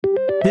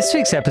This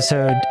week's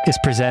episode is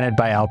presented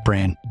by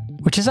Outbrain,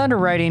 which is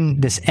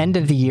underwriting this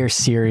end-of-the-year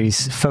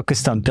series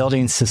focused on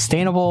building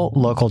sustainable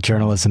local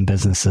journalism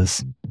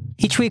businesses.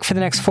 Each week for the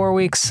next 4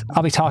 weeks,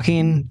 I'll be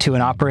talking to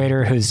an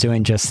operator who's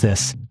doing just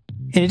this.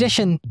 In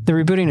addition, the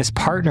Rebooting is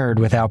partnered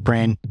with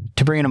Outbrain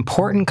to bring an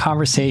important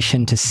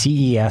conversation to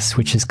CES,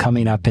 which is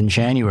coming up in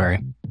January.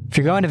 If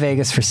you're going to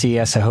Vegas for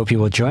CES, I hope you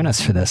will join us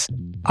for this.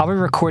 I'll be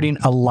recording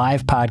a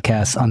live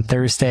podcast on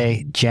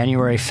Thursday,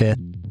 January 5th,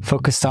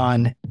 focused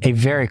on a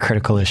very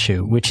critical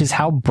issue, which is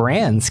how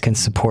brands can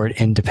support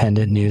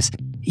independent news,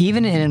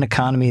 even in an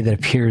economy that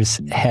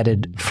appears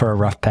headed for a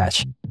rough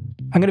patch.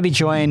 I'm going to be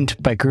joined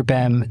by Group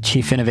M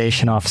Chief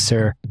Innovation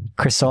Officer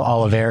Crystal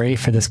Oliveri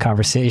for this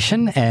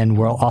conversation, and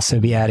we'll also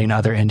be adding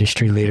other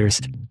industry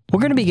leaders. We're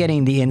going to be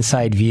getting the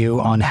inside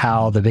view on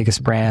how the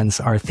biggest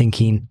brands are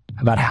thinking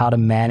about how to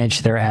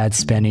manage their ad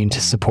spending to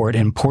support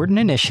important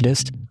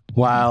initiatives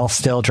while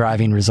still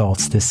driving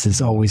results. This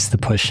is always the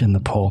push and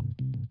the pull.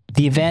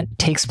 The event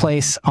takes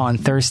place on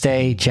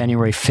Thursday,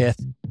 January 5th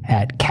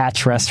at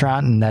Catch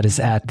Restaurant, and that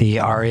is at the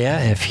Aria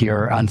if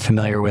you're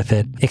unfamiliar with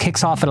it. It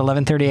kicks off at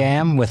 11:30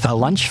 a.m. with a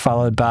lunch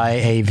followed by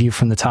a View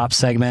from the Top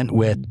segment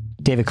with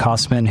David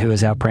Kostman, who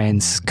is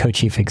Outbrain's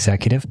co-chief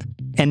executive.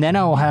 And then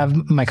I will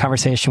have my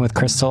conversation with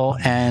Crystal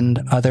and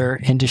other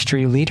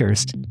industry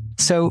leaders.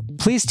 So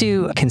please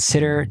do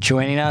consider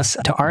joining us.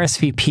 To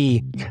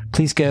RSVP,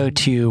 please go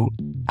to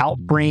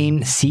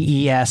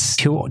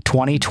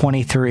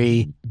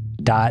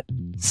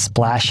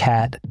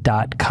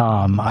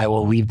outbrainces2023.splashhat.com. I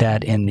will leave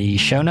that in the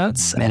show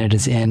notes, and it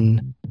is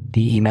in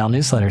the email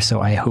newsletter.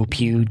 So I hope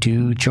you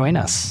do join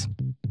us.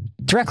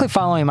 Directly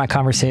following my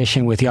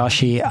conversation with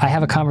Joshi, I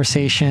have a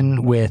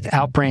conversation with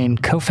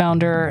Outbrain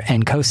co-founder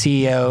and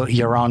co-CEO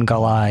Yaron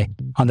Galai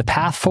on the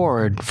path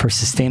forward for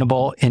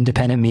sustainable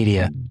independent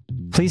media.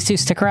 Please do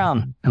stick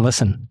around and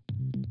listen.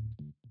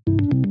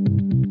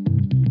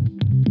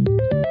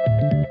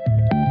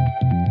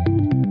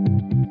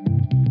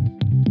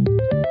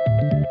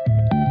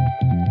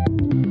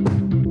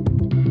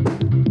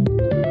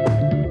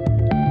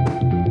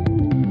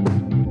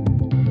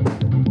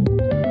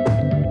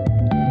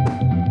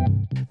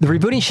 The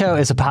Rebooting Show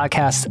is a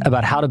podcast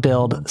about how to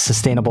build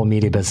sustainable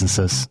media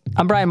businesses.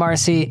 I'm Brian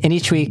Marcy, and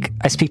each week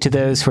I speak to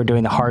those who are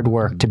doing the hard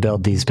work to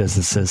build these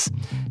businesses.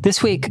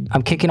 This week,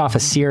 I'm kicking off a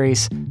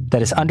series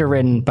that is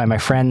underwritten by my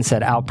friends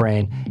at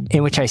Outbrain,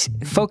 in which I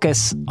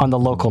focus on the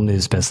local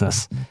news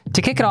business.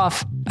 To kick it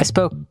off, I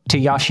spoke to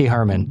Joshi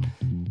Herrmann.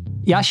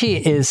 Joshi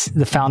is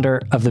the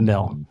founder of The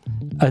Mill,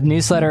 a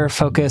newsletter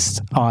focused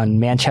on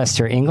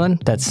Manchester,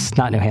 England, that's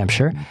not New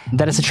Hampshire,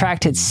 that has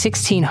attracted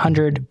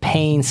 1,600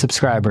 paying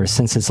subscribers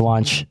since its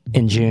launch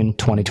in June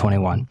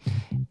 2021.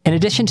 In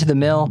addition to The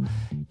Mill,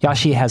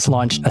 Joshi has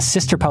launched a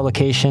sister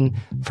publication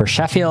for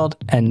Sheffield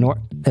and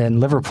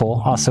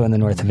Liverpool, also in the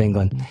north of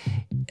England.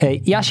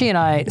 Joshi and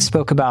I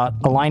spoke about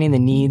aligning the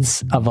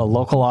needs of a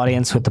local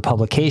audience with the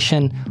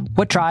publication,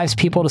 what drives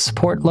people to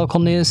support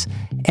local news,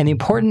 and the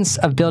importance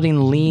of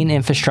building lean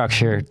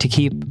infrastructure to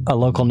keep a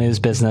local news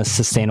business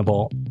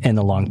sustainable in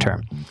the long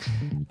term.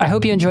 I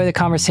hope you enjoy the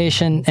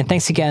conversation, and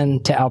thanks again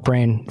to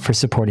Outbrain for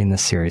supporting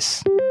this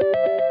series.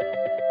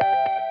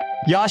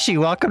 Joshi,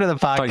 welcome to the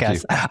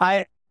podcast. Thank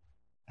you.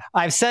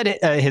 I've said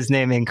his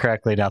name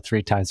incorrectly now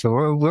 3 times, but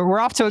we're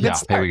off to a good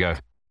start. Here we go.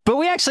 But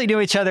we actually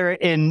knew each other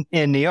in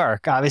New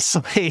York,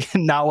 obviously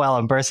not well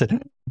in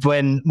person,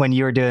 when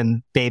you were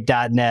doing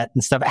babe.net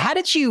and stuff.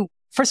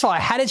 First of all,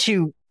 how did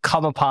you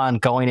come upon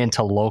going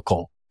into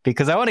local?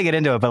 Because I want to get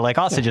into it, but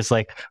also just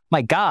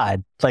my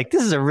God,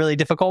 this is a really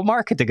difficult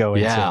market to go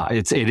into. Yeah,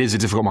 it is a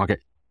difficult market.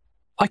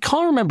 I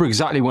can't remember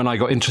exactly when I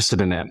got interested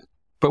in it,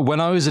 but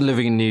when I was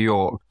living in New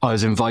York, I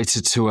was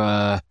invited to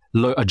a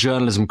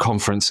journalism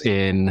conference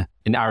in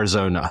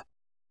Arizona.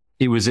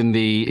 It was in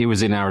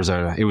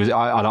Arizona. It was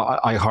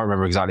I can't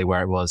remember exactly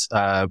where it was.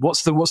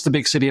 What's the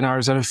big city in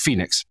Arizona?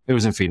 Phoenix. It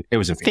was in Phoenix.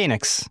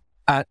 Phoenix.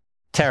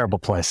 Terrible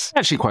place. I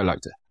actually quite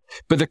liked it,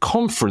 but the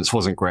conference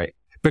wasn't great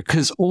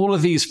because all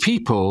of these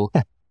people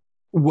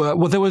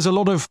there was a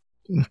lot of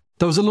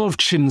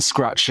chin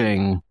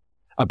scratching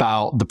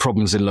about the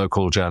problems in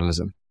local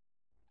journalism,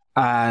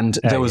 and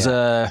there was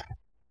a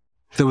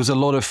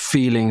lot of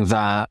feeling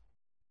that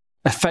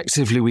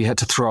effectively we had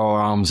to throw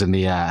our arms in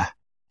the air.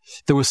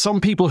 There were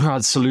some people who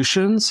had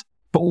solutions,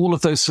 but all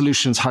of those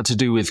solutions had to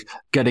do with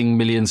getting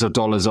millions of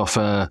dollars off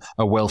a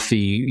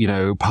wealthy,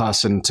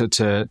 person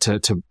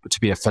to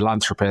be a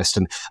philanthropist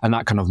and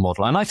that kind of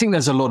model. And I think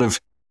there's a lot of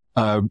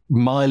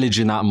mileage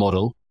in that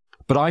model,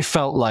 but I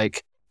felt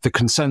like the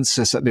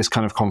consensus at this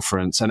kind of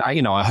conference, and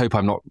I hope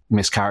I'm not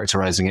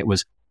mischaracterizing it,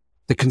 was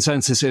the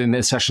consensus in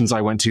the sessions I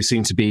went to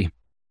seemed to be,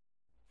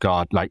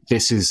 God,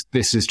 this is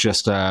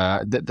just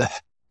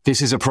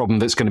this is a problem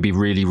that's going to be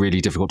really, really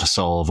difficult to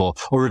solve,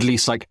 or at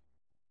least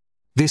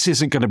this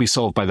isn't going to be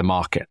solved by the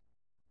market.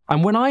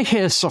 And when I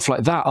hear stuff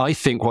like that, I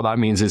think what that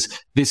means is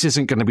this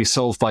isn't going to be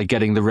solved by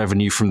getting the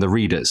revenue from the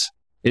readers.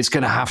 It's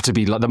going to have to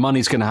be the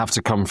money's going to have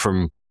to come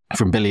from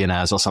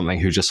billionaires or something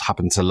who just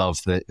happen to love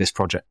this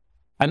project.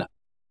 And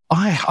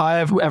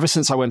I've ever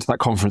since I went to that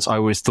conference, I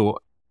always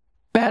thought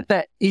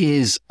bet there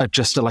is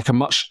like a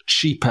much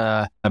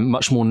cheaper and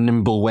much more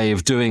nimble way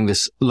of doing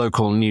this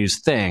local news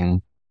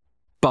thing,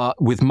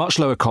 but with much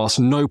lower cost,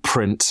 no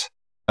print,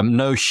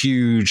 no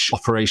huge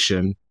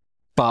operation,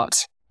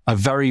 but a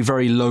very,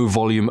 very low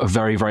volume of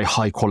very, very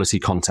high quality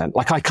content.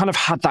 Like I kind of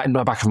had that in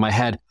the back of my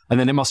head, and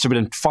then it must have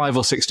been 5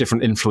 or 6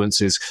 different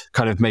influences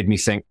kind of made me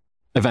think,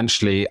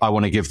 eventually I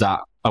want to give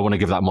that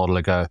model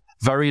a go.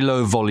 Very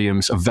low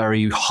volumes of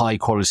very high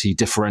quality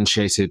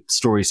differentiated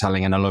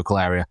storytelling in a local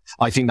area.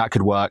 I think that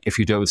could work if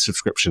you do it with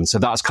subscription. So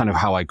that's kind of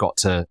how I got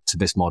to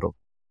this model.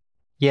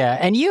 Yeah.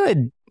 And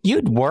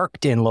you'd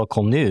worked in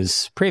local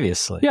news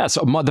previously. Yeah.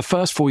 So the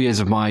first 4 years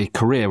of my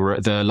career were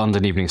at the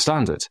London Evening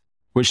Standard,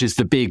 which is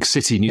the big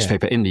city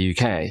newspaper in the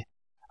UK.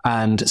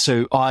 And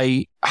so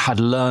I had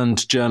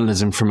learned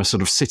journalism from a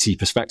sort of city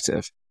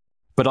perspective,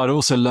 but I'd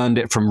also learned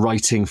it from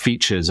writing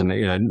features and,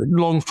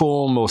 long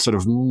form or sort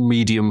of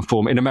medium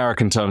form. In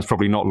American terms,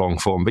 probably not long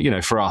form, but,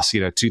 for us,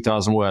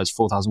 2,000 words,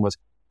 4,000 words.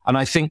 And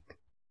I think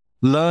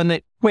learn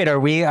it. Wait, are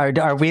we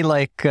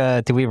like,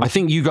 do we? I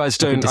think you guys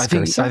don't. I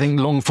think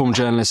long form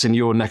journalists in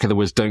your neck of the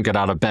woods don't get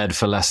out of bed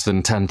for less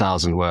than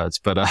 10,000 words,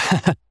 but,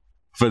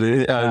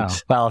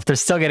 well, if they're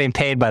still getting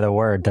paid by the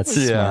word, that's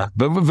yeah.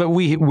 But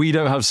we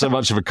don't have so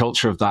much of a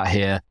culture of that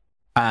here.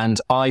 And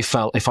I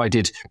felt if I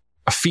did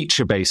a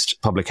feature-based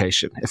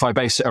publication, if I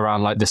base it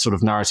around like this sort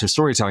of narrative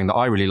storytelling that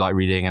I really like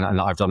reading and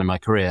that I've done in my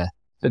career,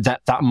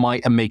 that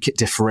might make it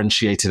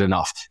differentiated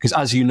enough. Because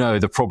as you know,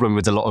 the problem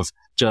with a lot of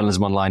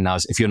journalism online now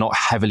is if you're not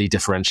heavily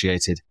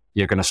differentiated,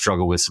 you're going to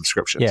struggle with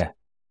subscriptions. Yeah.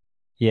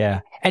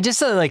 Yeah. And just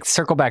to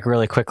circle back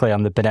really quickly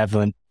on the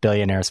benevolent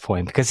billionaires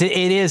point, because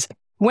it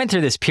went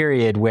through this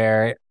period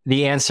where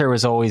the answer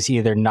was always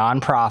either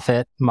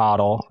nonprofit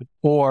model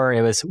or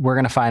it was, we're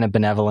going to find a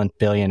benevolent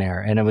billionaire.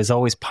 And it was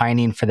always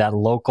pining for that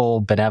local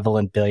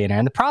benevolent billionaire.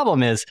 And the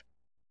problem is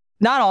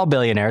not all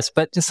billionaires,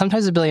 but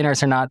sometimes the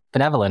billionaires are not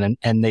benevolent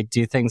and they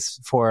do things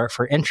for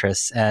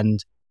interests.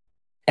 And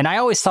I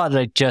always thought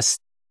that just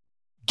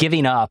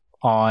giving up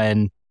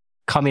on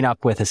coming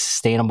up with a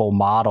sustainable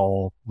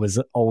model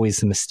was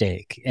always a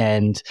mistake.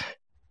 And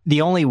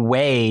the only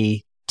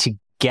way to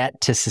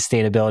get to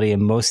sustainability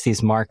in most of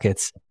these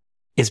markets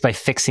is by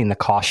fixing the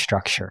cost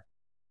structure.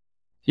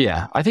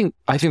 Yeah, I think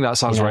that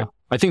sounds right.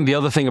 I think the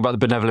other thing about the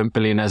benevolent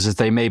billionaires is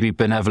they may be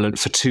benevolent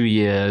for 2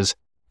 years,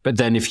 but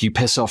then if you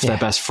piss off their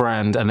best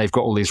friend and they've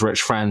got all these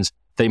rich friends,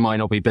 they might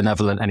not be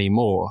benevolent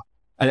anymore.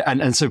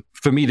 And so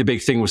for me, the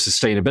big thing was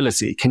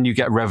sustainability. Can you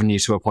get revenue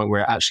to a point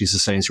where it actually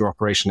sustains your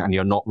operation and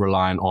you're not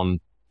reliant on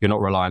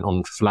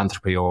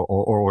philanthropy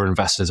or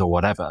investors or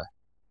whatever?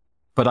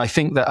 But I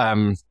think that,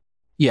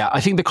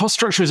 I think the cost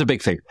structure is a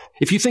big thing.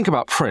 If you think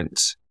about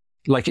print,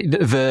 like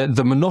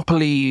the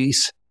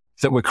monopolies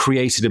that were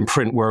created in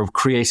print were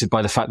created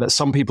by the fact that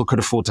some people could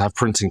afford to have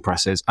printing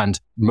presses and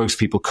most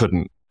people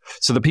couldn't.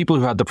 So the people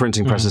who had the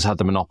printing presses had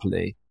the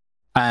monopoly.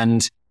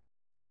 And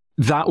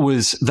that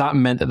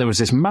meant that there was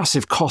this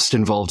massive cost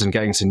involved in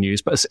getting to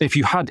news. But if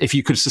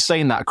you could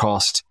sustain that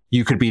cost,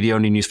 you could be the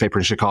only newspaper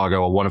in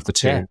Chicago or one of the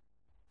two. Yeah.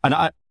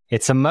 And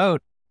it's a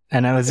moat.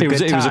 And it was a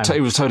good time.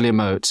 It was totally a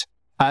moat.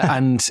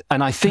 And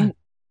I think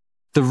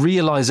the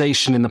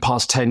realization in the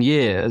past 10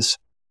 years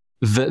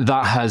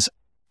that has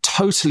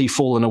totally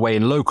fallen away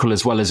in local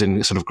as well as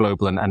in sort of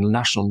global and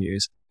national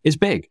news is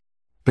big,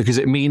 because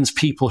it means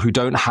people who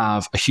don't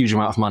have a huge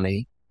amount of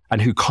money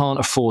and who can't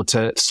afford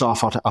to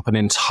staff up an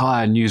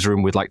entire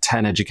newsroom with like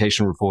 10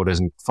 education reporters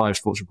and 5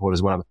 sports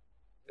reporters, whatever,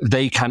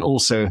 they can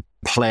also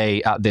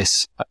play at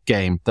this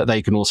game, that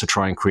they can also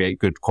try and create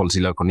good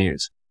quality local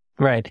news.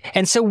 Right.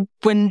 And so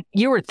when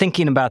you were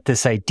thinking about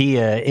this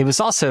idea, it was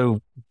also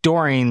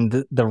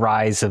during the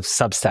rise of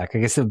Substack, I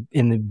guess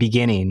in the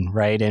beginning,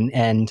 right?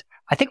 And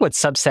I think what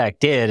Substack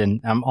did, and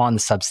I'm on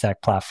the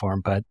Substack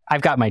platform, but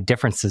I've got my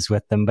differences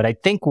with them. But I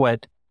think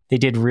what they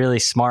did really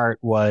smart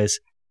was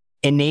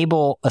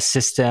enable a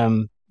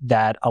system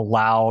that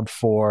allowed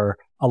for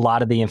a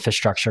lot of the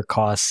infrastructure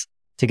costs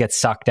to get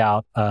sucked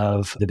out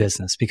of the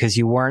business, because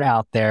you weren't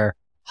out there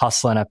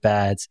hustling up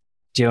ads,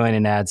 doing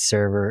an ad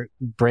server,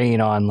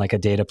 bringing on like a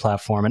data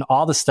platform and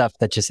all the stuff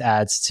that just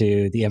adds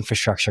to the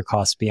infrastructure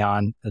costs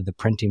beyond the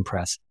printing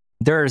press.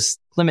 There's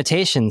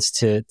limitations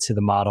to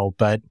the model,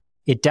 but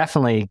it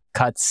definitely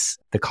cuts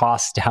the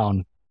costs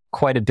down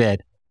quite a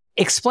bit.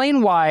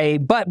 Explain why,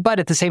 but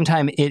at the same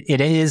time, it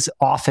is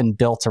often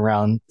built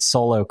around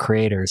solo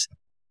creators.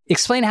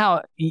 Explain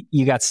how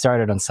you got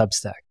started on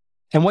Substack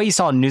and what you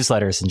saw in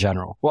newsletters in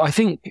general. Well, I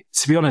think,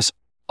 to be honest,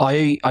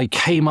 I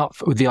came up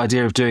with the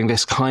idea of doing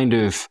this kind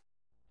of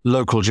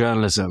local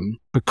journalism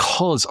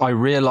because I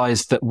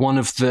realized that one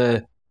of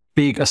the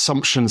big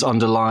assumptions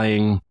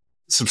underlying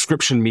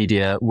subscription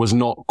media was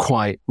not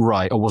quite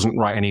right or wasn't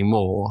right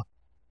anymore.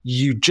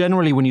 You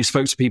generally, when you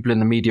spoke to people in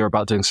the media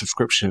about doing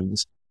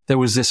subscriptions, there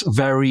was this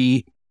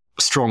very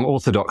strong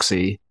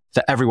orthodoxy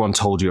that everyone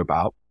told you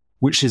about,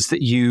 which is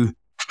that you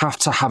have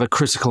to have a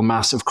critical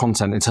mass of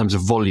content in terms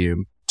of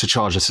volume to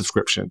charge a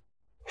subscription.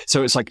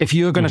 So it's like, if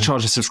you're going to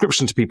charge a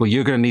subscription to people,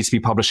 you're going to need to be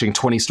publishing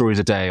 20 stories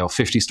a day or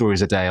 50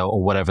 stories a day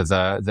or whatever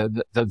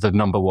the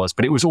number was.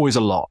 But it was always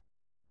a lot.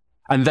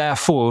 And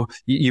therefore,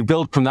 you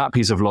build from that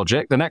piece of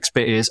logic. The next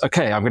bit is,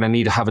 okay, I'm going to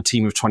need to have a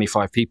team of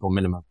 25 people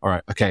minimum. All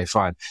right. Okay,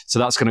 fine. So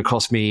that's going to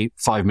cost me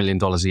 $5 million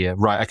a year.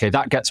 Right. Okay.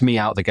 That gets me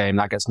out of the game.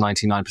 That gets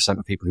 99%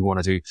 of people who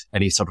want to do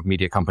any sort of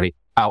media company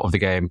out of the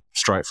game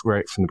straight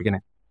right from the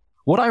beginning.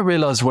 What I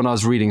realized when I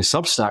was reading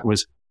Substack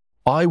was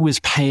I was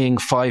paying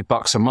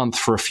 $5 a month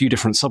for a few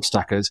different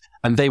Substackers,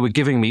 and they were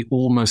giving me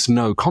almost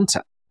no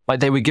content. Like,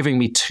 they were giving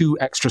me 2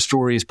 extra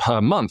stories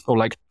per month, or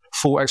like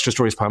 4 extra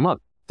stories per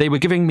month. They were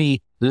giving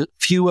me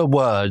fewer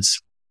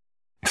words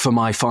for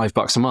my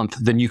 $5 a month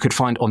than you could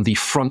find on the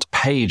front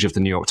page of the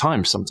New York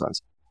Times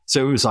sometimes.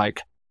 So it was like,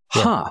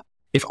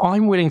 if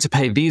I'm willing to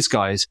pay these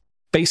guys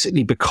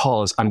basically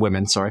because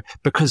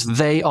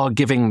they are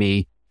giving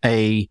me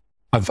a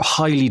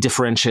highly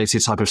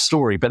differentiated type of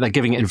story, but they're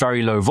giving it in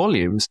very low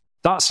volumes,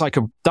 that's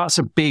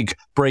a big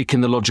break in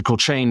the logical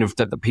chain of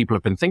that people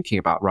have been thinking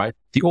about, right?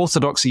 The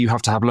orthodoxy you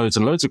have to have loads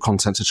and loads of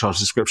content to charge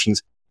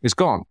subscriptions is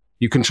gone.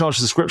 You can charge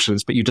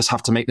subscriptions, but you just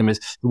have to make them as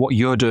what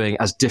you're doing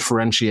as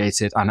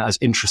differentiated and as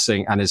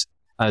interesting and as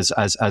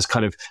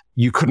kind of,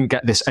 you couldn't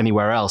get this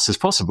anywhere else as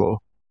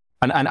possible.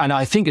 And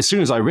I think as soon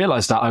as I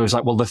realized that, I was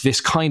like, well,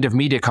 this kind of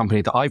media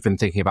company that I've been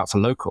thinking about for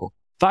local,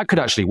 that could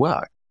actually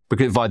work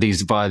because via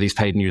these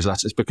paid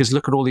newsletters, because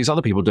look at all these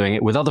other people doing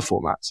it with other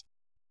formats.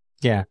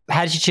 Yeah.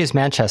 How did you choose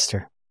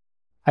Manchester?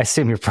 I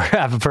assume you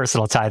have a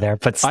personal tie there,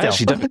 but still, I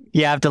actually don't.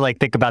 You have to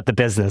think about the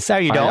business. Oh,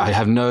 you don't? I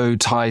have no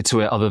tie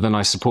to it other than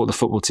I support the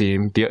football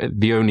team,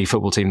 the only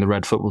football team, the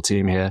red football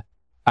team here.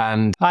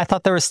 And I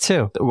thought there was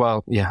 2.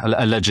 Well, yeah,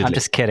 allegedly. I'm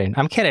just kidding.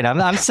 I'm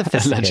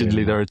sophisticated.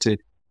 Allegedly, there are 2.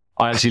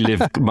 I actually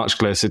live much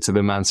closer to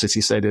the Man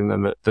City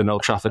Stadium than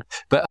Old Trafford.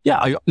 But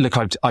yeah,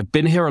 I've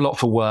been here a lot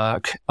for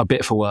work, a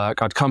bit for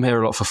work. I'd come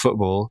here a lot for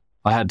football.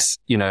 I had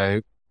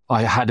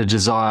a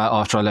desire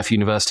after I left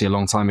university a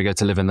long time ago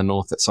to live in the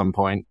north at some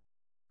point,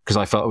 because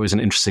I felt it was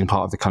an interesting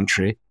part of the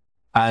country.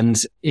 And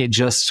it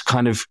just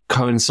kind of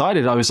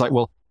coincided. I was like,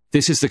 well,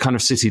 this is the kind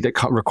of city that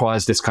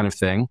requires this kind of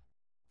thing.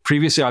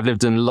 Previously, I've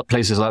lived in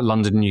places like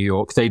London, New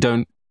York. They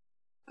don't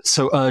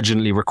so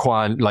urgently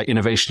require like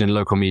innovation in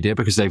local media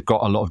because they've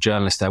got a lot of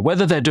journalists there.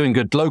 Whether they're doing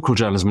good local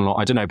journalism or not,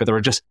 I don't know. But there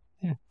are just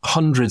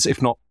hundreds,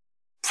 if not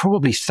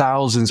probably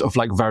thousands of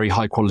like very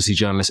high quality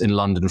journalists in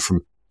London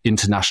from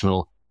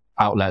international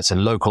outlets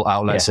and local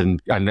outlets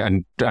and I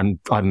don't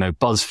know,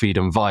 BuzzFeed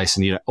and Vice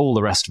and, all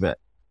the rest of it.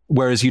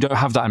 Whereas you don't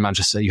have that in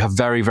Manchester. You have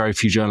very, very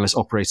few journalists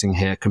operating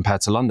here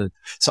compared to London.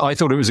 So I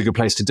thought it was a good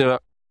place to do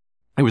it.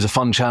 It was a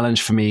fun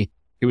challenge for me.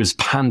 It was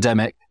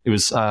pandemic. It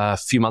was a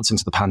few months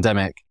into the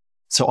pandemic.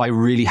 So I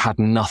really had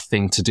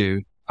nothing to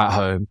do at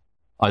home.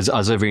 I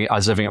was living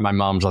at my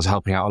mum's. I was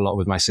helping out a lot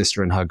with my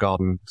sister in her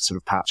garden sort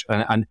of patch.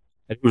 And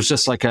it was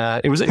just like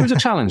it was a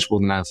challenge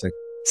more than anything.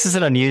 This is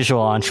an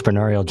unusual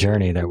entrepreneurial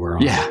journey that we're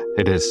on. Yeah,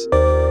 it is.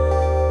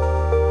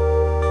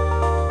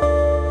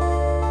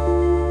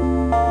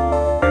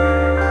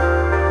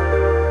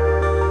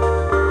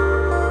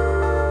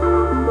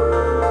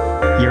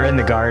 You're in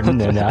the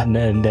garden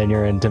and then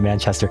you're into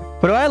Manchester.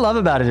 But what I love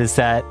about it is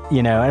that,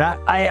 and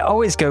I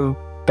always go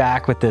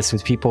back with this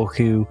with people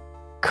who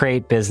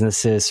create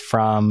businesses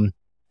from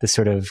the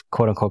sort of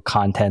quote unquote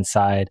content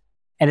side.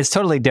 And it's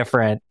totally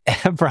different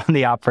from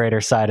the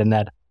operator side in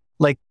that,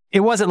 like,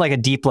 it wasn't like a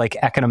deep, like,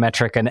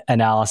 econometric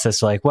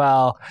analysis, like,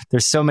 well,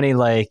 there's so many,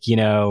 like,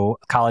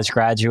 college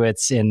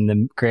graduates in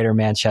the greater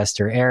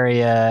Manchester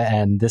area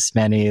and this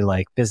many,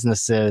 like,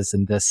 businesses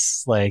and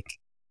this, like,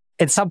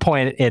 at some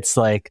point it's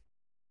like,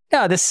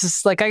 no, this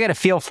is like, I got a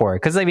feel for it.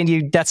 Cause I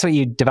mean, that's what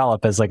you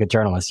develop as like a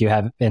journalist. You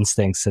have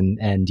instincts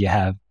and you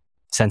have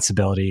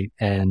sensibility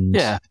and.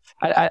 Yeah.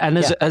 And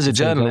as a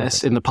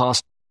journalist in the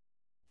past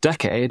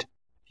decade,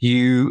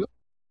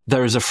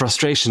 there is a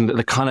frustration that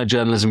the kind of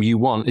journalism you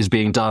want is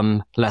being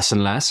done less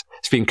and less.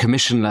 It's being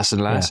commissioned less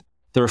and less.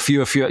 Yeah. There are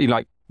fewer,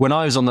 like when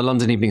I was on the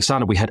London Evening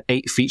Standard, we had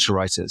 8 feature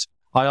writers.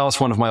 I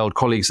asked one of my old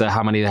colleagues there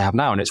how many they have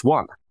now, and it's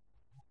 1.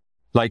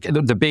 Like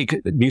the big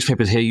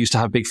newspapers here used to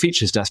have big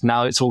features desk.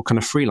 Now it's all kind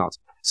of freelance.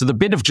 So the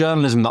bit of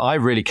journalism that I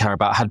really care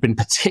about had been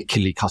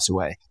particularly cut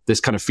away.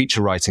 This kind of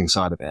feature writing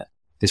side of it,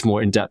 this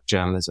more in-depth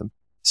journalism.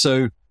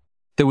 So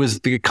there was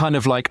the kind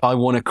of like, I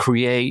want to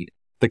create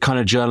the kind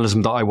of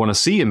journalism that I want to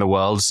see in the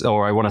world,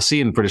 or I want to see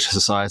in British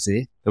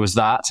society. There was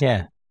that.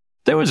 Yeah.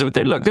 There was a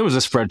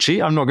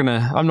spreadsheet. I'm not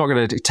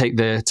gonna take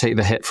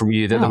the hit from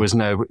you that there was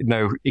no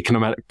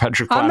econometric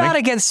planning. I'm not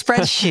against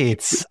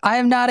spreadsheets. I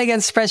am not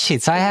against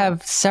spreadsheets. I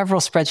have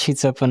several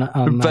spreadsheets open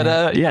on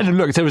my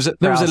look, there was a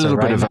little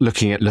right? bit of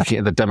looking at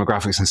the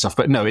demographics and stuff,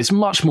 but no, it's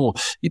much more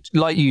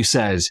like you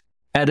said,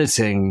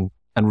 editing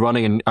and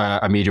running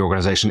a media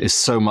organization is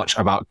so much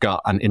about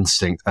gut and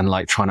instinct and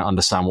like trying to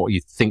understand what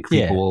you think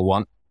people will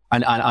want.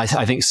 And I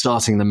think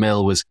starting the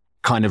mill was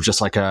kind of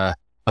just like a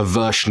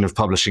version of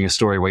publishing a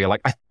story where you're like,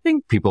 I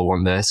think people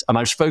want this. And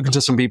I've spoken to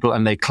some people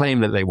and they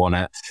claim that they want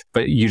it,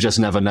 but you just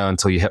never know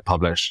until you hit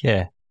publish.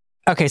 Yeah.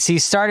 Okay, so you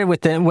started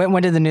with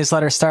when did the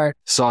newsletter start?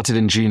 Started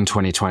in June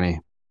 2020.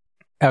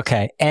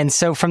 Okay. And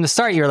so from the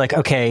start, you're like,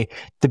 okay,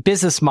 the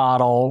business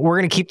model, we're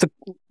going to keep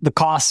the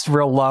costs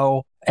real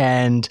low,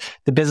 and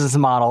the business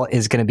model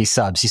is going to be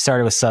subs. You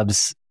started with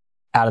subs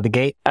out of the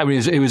gate? I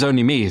mean, it was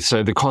only me.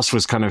 So the cost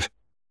was kind of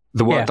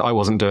the work that I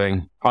wasn't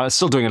doing. I was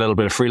still doing a little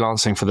bit of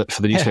freelancing for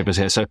the newspapers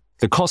here. So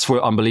the costs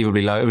were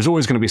unbelievably low. It was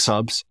always going to be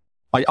subs.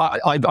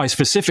 I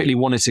specifically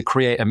wanted to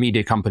create a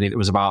media company that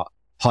was about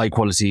high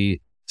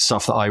quality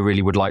stuff that I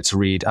really would like to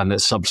read and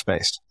that's subs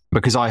based,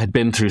 because I had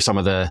been through some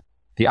of the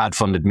ad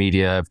funded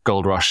media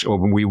gold rush, or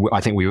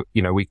I think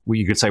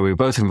you could say we were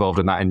both involved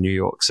in that in New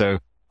York. So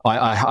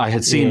I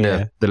had seen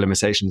the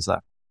limitations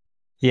there.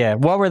 Yeah.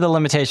 What were the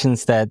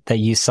limitations that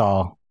you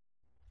saw?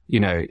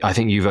 I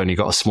think you've only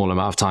got a small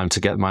amount of time to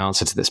get my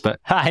answer to this, but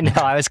I know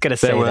I was going to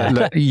say that.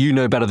 Look, you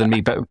know better than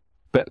me,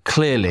 but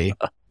clearly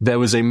there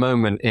was a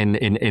moment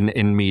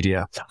in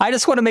media. I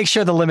just want to make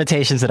sure the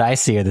limitations that I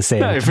see are the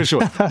same. No, for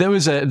sure. There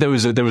was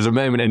a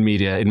moment in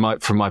media,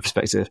 from my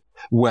perspective,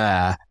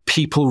 where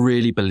people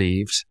really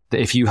believed that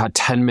if you had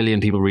 10 million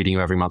people reading you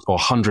every month, or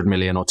 100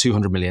 million, or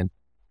 200 million,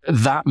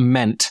 that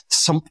meant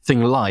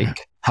something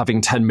like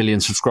having 10 million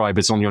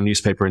subscribers on your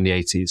newspaper in the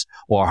 80s,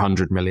 or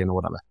 100 million, or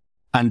whatever.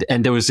 And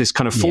there was this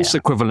kind of false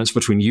equivalence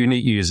between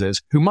unique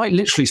users who might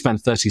literally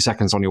spend 30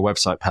 seconds on your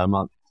website per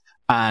month,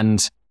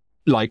 and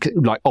like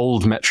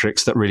old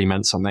metrics that really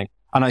meant something.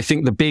 And I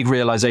think the big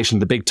realization,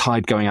 the big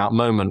tide going out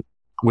moment,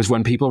 was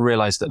when people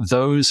realized that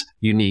those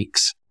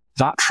uniques,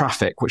 that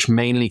traffic, which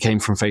mainly came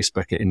from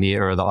Facebook in the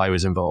era that I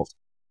was involved,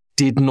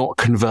 did not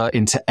convert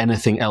into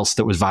anything else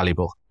that was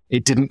valuable.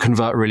 It didn't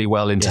convert really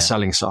well into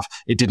selling stuff.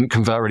 It didn't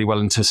convert really well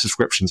into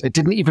subscriptions. It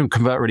didn't even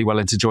convert really well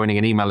into joining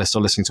an email list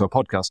or listening to a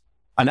podcast.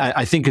 And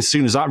I think as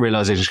soon as that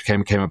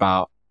realization came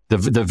about, the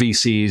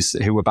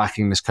VCs who were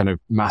backing this kind of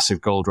massive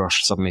gold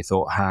rush suddenly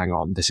thought, hang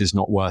on, this is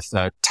not worth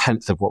a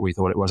tenth of what we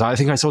thought it was. I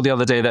think I saw the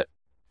other day that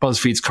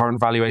BuzzFeed's current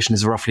valuation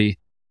is roughly,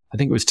 I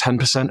think it was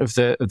 10% of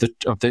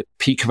the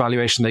peak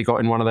valuation they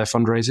got in one of their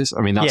fundraisers.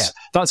 I mean,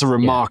 that's a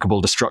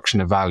remarkable destruction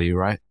of value,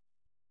 right?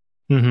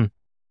 Mm-hmm.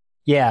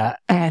 Yeah,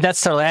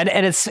 that's totally,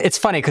 and it's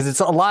funny because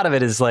it's a lot of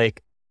it is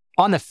like,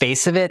 on the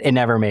face of it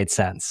never made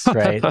sense,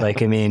 right?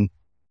 Like, I mean,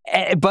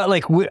 but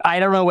like, I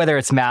don't know whether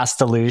it's mass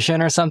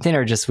delusion or something,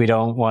 or just we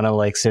don't want to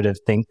like sort of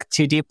think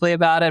too deeply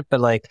about it. But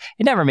like,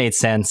 it never made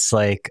sense,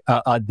 like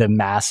the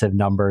massive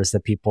numbers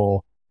that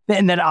people,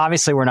 and then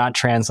obviously we're not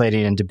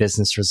translating into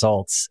business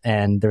results,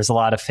 and there's a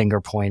lot of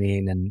finger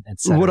pointing and et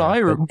cetera. What I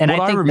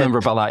remember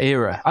about that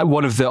era,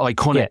 one of the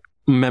iconic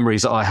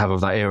memories that I have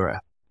of that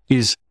era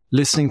is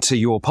listening to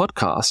your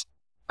podcast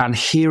and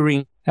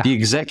hearing the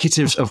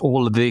executives of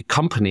all of the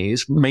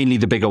companies, mainly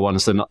the bigger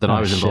ones than I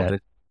was involved in,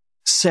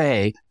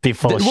 say they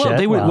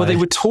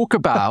would talk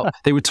about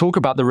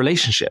the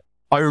relationship.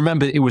 I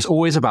remember it was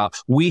always about,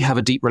 we have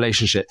a deep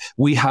relationship.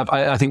 We have,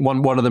 I think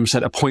one of them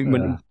said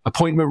appointment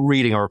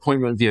reading or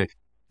appointment viewing.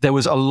 There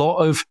was a lot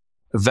of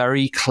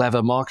very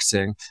clever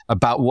marketing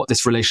about what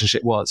this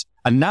relationship was.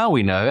 And now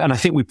we know, and I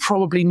think we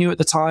probably knew at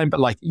the time, but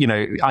like,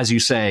 as you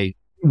say,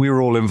 we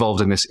were all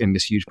involved in this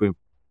huge boom.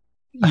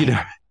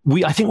 I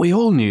think we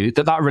all knew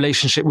that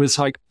relationship was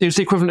like, it was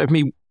the equivalent of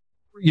me,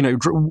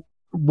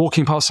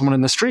 walking past someone in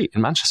the street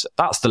in Manchester.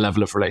 That's the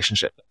level of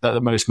relationship that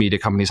most media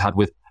companies had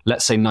with,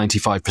 let's say,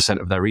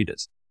 95% of their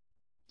readers.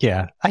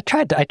 Yeah, I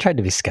tried to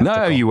be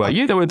skeptical. No, you were.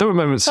 There were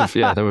moments of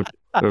there were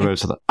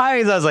moments of that.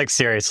 I was like,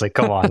 seriously,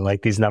 come on,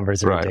 like these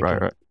numbers are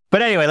ridiculous. Right.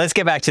 But anyway, let's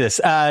get back to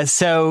this.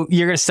 So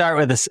you're going to start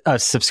with a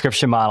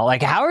subscription model.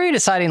 Like, how are you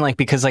deciding? Like,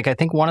 because like I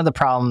think one of the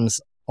problems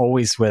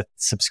always with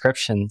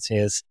subscriptions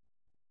is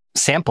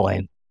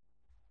sampling.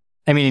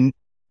 I mean,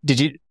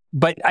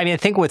 I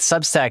think with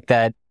Substack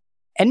that.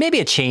 And maybe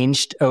it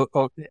changed,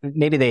 or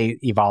maybe they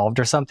evolved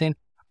or something.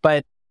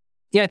 But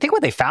I think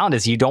what they found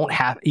is you don't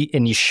have,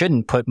 and you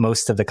shouldn't put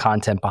most of the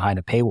content behind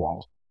a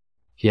paywall.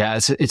 Yeah,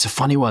 it's a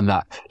funny one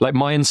that, like,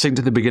 my instinct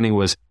at the beginning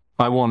was,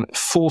 I want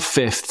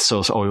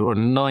 4/5 or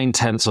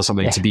 9/10 or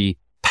something to be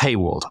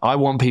paywalled. I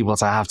want people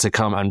to have to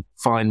come and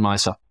find my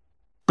stuff.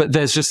 But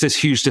there's just this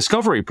huge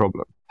discovery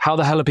problem. How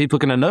the hell are people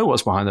going to know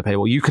what's behind the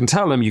paywall? You can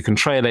tell them, you can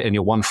trail it in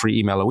your one free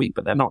email a week,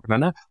 but they're not going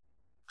to know.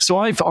 So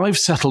I've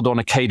settled on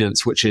a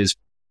cadence, which is,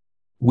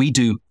 we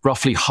do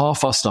roughly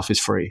half our stuff is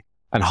free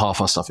and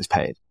half our stuff is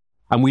paid.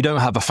 And we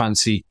don't have a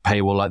fancy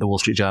paywall like the Wall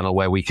Street Journal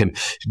where we can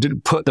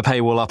put the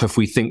paywall up if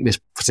we think this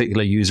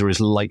particular user is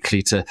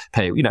likely to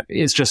pay.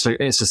 It's just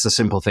a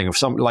simple thing of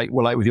some, like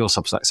with your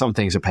Substack, some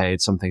things are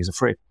paid, some things are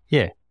free.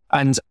 Yeah.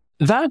 And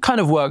that kind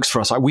of works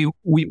for us. Like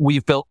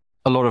we've built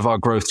a lot of our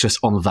growth just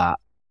on that.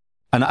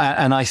 And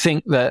I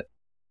think that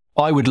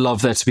I would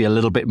love there to be a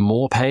little bit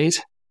more paid.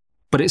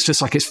 But it's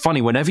just like, it's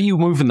funny. Whenever you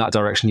move in that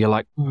direction, you're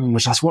like, I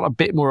just want a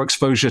bit more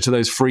exposure to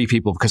those free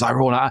people, because I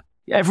want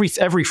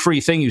every free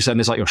thing you send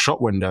is like your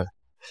shop window.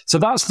 So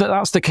that's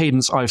the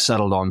cadence I've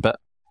settled on. But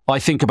I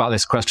think about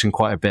this question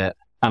quite a bit,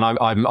 and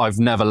I've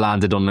never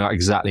landed on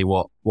exactly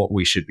what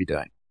we should be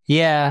doing.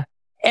 Yeah,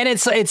 and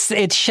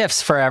it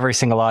shifts for every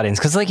single audience,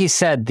 because like you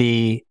said,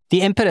 the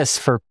impetus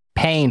for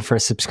paying for a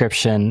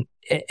subscription,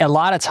 a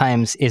lot of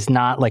times is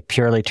not like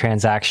purely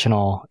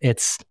transactional.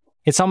 It's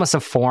almost a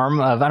form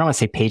of, I don't want to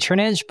say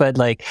patronage, but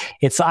like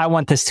I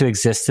want this to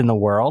exist in the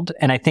world.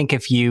 And I think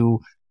if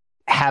you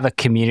have a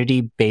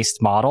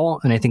community-based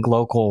model, and I think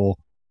local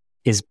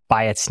is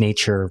by its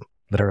nature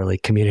literally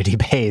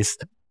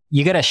community-based,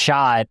 you get a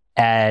shot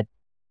at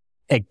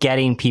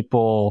getting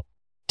people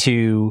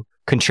to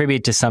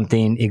contribute to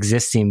something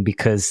existing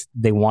because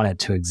they want it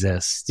to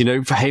exist. You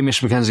know,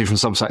 Hamish McKenzie from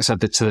Substack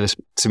said that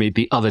to me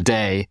the other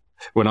day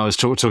when I was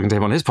talking to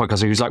him on his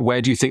podcast. He was like,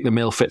 where do you think the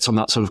Mill fits on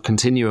that sort of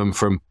continuum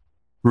from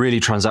really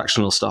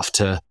transactional stuff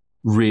to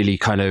really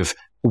kind of,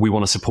 we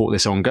want to support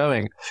this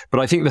ongoing? But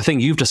I think the thing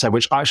you've just said,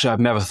 which actually I've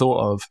never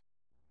thought of,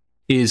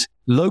 is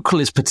local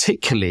is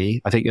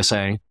particularly, I think you're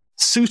saying,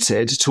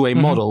 suited to a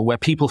model where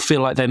people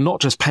feel like they're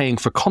not just paying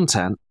for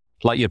content,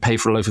 like you'd pay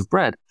for a loaf of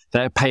bread.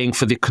 They're paying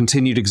for the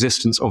continued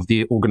existence of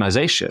the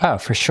organization. Oh,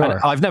 for sure. And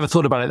I've never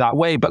thought about it that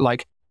way, but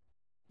like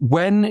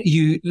when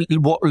you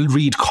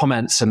read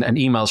comments and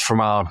emails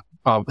from our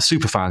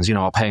super fans, you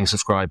know, our paying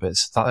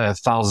subscribers,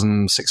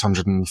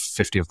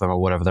 1,650 of them or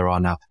whatever there are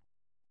now,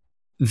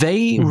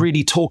 they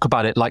really talk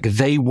about it like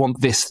they want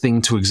this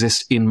thing to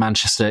exist in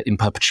Manchester in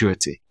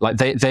perpetuity. Like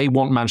they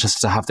want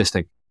Manchester to have this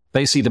thing.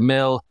 They see the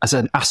Mill as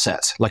an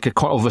asset, like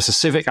almost a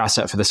civic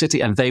asset for the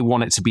city, and they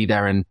want it to be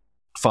there in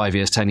 5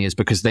 years, 10 years,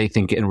 because they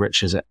think it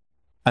enriches it.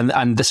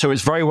 And so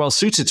it's very well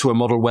suited to a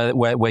model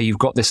where you've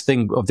got this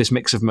thing of this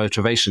mix of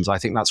motivations. I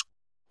think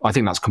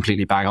that's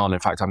completely bang on. In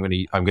fact, I'm going to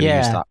use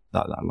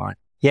that line.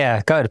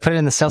 Yeah, go ahead, put it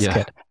in the sales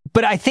kit.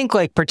 But I think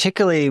like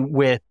particularly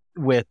with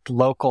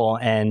local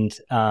and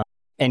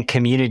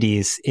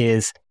communities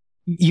is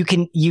you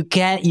can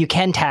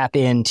tap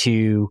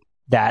into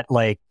that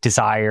like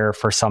desire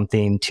for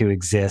something to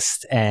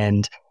exist.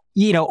 And,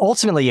 you know,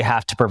 ultimately you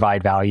have to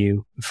provide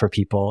value for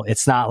people.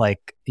 It's not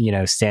like, you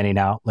know, standing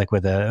out like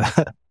with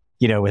a,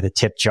 you know, with a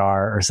tip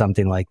jar or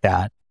something like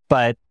that.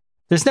 But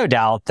there's no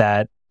doubt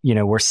that, you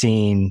know, we're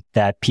seeing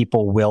that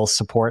people will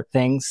support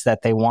things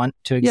that they want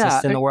to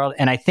exist in the world.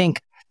 And I think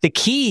the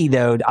key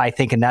though,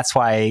 and that's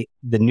why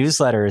the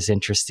newsletter is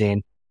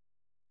interesting,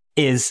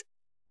 is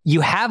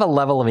you have a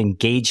level of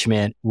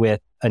engagement with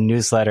a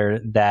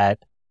newsletter that,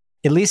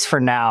 at least for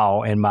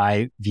now, in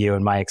my view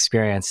and my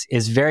experience,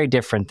 is very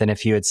different than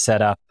if you had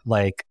set up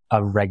like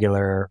a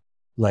regular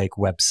like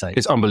website.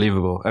 It's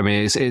unbelievable. I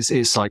mean,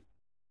 it's like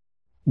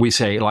we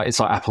say, like it's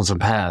like apples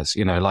and pears.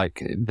 You know, like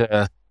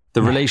the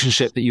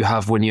relationship that you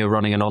have when you're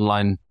running an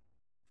online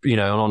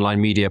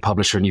media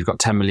publisher and you've got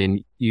 10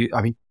 million.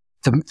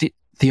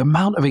 The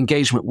amount of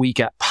engagement we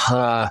get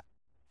per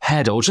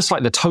head, or just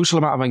like the total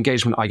amount of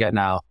engagement I get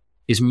now,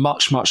 is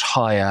much, much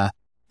higher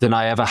than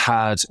I ever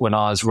had when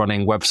I was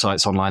running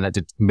websites online that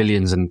did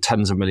millions and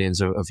tens of millions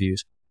of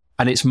views.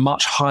 And it's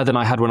much higher than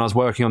I had when I was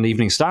working on the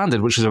Evening Standard,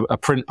 which is a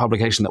print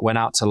publication that went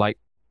out to like,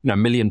 you know,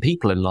 1 million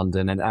people in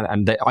London.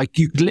 And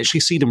you could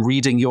literally see them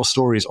reading your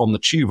stories on the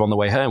tube on the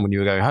way home when you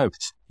were going home.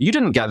 You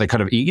didn't get the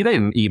kind of, you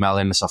didn't email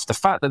in and stuff. The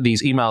fact that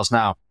these emails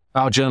now,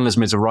 our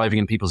journalism is arriving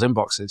in people's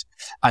inboxes.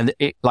 And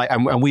it like,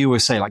 and we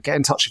always say like, get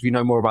in touch if you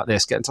know more about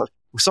this, get in touch.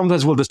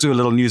 Sometimes we'll just do a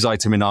little news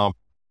item in our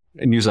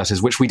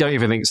newsletters, which we don't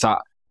even think is that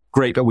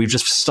great, but we've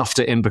just stuffed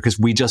it in because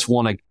we just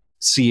want to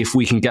see if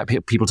we can get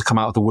people to come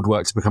out of the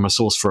woodwork to become a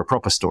source for a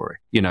proper story,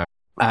 you know?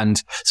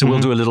 And so we'll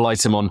do a little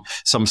item on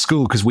some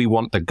school because we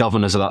want the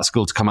governors of that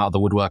school to come out of the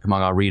woodwork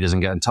among our readers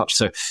and get in touch.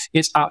 So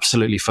it's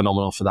absolutely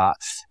phenomenal for that.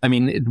 I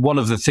mean, one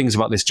of the things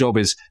about this job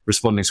is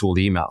responding to all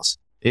the emails.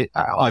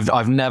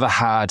 I've never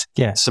had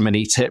so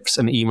many tips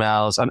and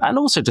emails and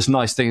also just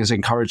nice things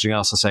encouraging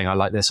us and saying, I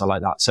like this, I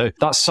like that. So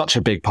that's such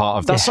a big part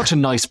of, that's such a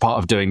nice part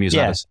of doing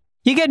newsletters.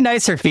 You get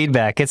nicer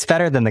feedback. It's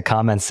better than the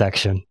comments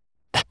section.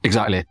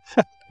 Exactly.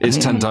 It's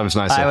 10 times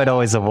nicer. I would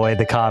always avoid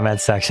the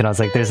comments section. I was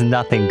like, there's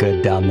nothing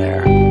good down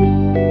there.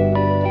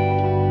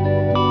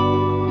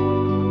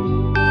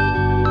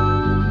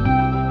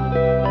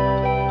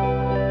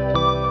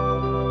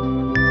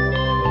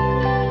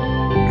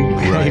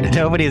 Right.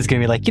 Nobody is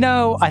going to be like, you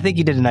know, I think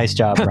you did a nice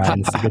job,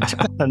 Brian. It's a good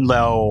job.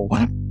 No.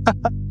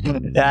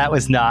 That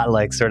was not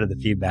like sort of the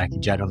feedback you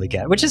generally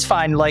get, which is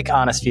fine. Like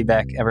honest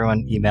feedback.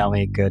 Everyone email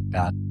me, good,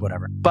 bad,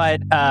 whatever.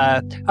 But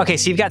okay,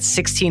 so you've got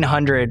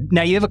 1,600.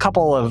 Now you have a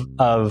couple of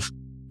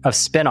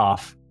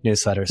spin-off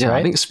newsletters, right?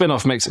 I think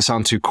spin-off makes it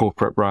sound too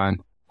corporate, Brian.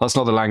 That's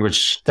not the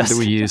language that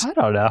we use. I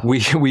don't know.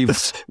 We've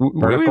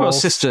got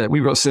sister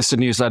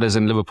newsletters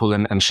in Liverpool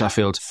and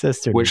Sheffield,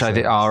 which I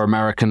think our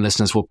American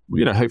listeners will,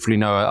 you know, hopefully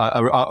know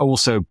are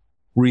also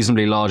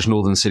reasonably large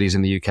northern cities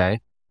in the UK.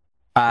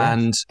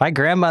 And my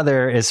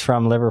grandmother is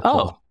from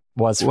Liverpool.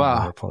 Was from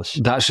Liverpool.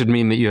 That should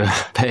mean that you're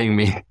paying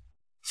me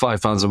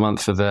 £5 a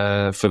month for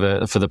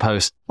the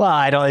post. Well,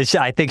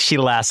 I think she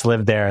last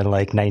lived there in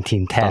like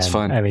 1910. That's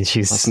fine. I mean, she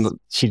passed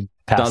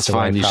that's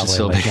away. Fine.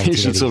 You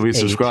should still be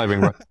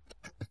subscribing, right?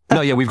 No,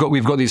 yeah, we've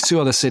got these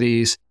two other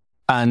cities,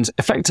 and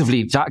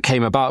effectively that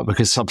came about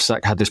because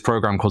Substack had this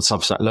program called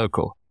Substack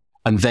Local,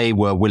 and they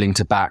were willing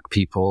to back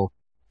people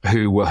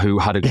who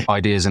had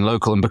ideas in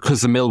local, and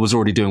because the Mill was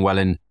already doing well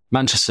in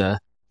Manchester,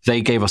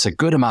 they gave us a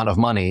good amount of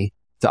money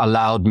that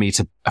allowed me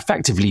to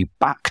effectively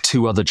back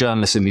 2 other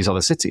journalists in these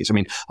other cities. I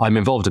mean, I'm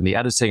involved in the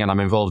editing and I'm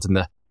involved in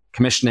the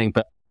commissioning,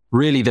 but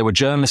really there were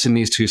journalists in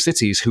these 2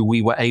 cities who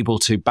we were able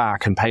to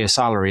back and pay a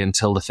salary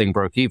until the thing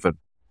broke even,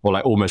 or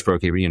like almost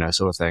broke even,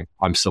 sort of thing.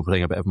 I'm still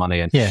putting a bit of money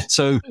in. Yeah.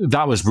 So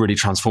that was really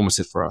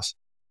transformative for us.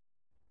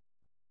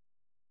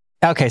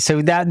 Okay.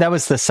 So that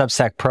was the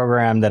Substack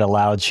program that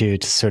allowed you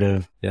to sort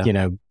of,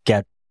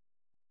 get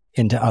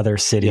into other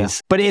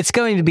cities, but it's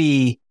going to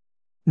be,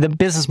 the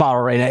business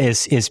model right now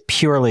is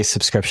purely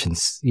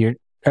subscriptions.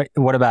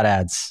 What about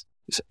ads?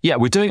 Yeah,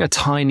 we're doing a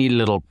tiny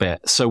little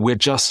bit. So we're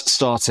just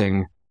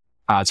starting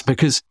ads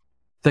because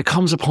there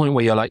comes a point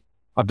where you're like,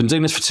 I've been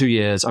doing this for 2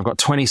 years. I've got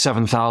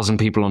 27,000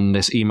 people on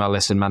this email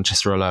list in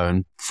Manchester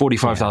alone,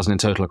 45,000 in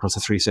total across the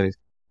 3 cities.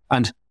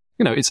 And,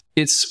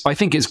 I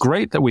think it's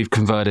great that we've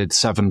converted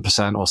 7%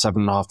 or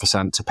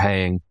 7.5% to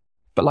paying,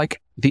 but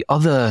like the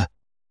other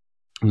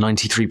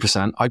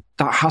 93%,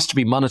 that has to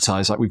be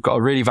monetized. Like, we've got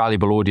a really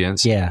valuable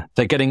audience. Yeah.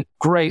 They're getting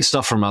great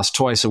stuff from us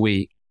twice a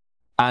week.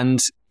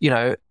 And,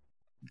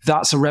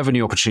 that's a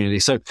revenue opportunity.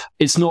 So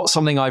it's not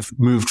something I've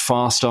moved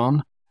fast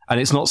on, and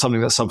it's not something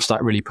that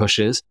Substack really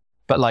pushes,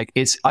 but like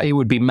it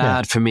would be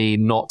mad for me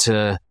not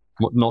to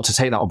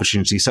take that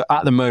opportunity. So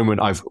at the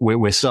moment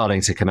we're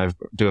starting to kind of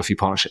do a few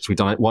partnerships. We've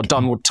done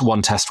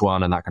one test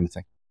one and that kind of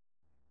thing.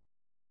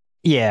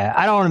 Yeah,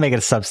 I don't want to make it a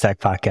Substack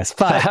podcast,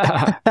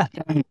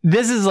 but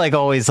this is like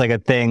always like a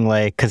thing,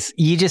 like, because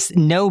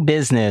no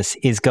business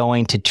is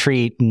going to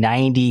treat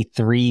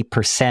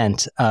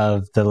 93%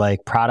 of the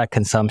like product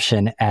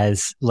consumption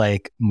as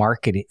like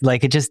marketing.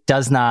 Like, it just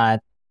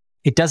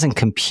it doesn't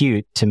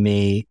compute to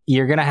me.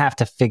 You're going to have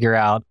to figure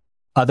out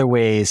other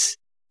ways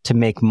to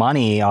make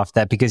money off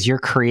that because you're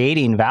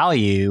creating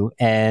value.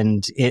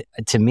 And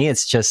to me,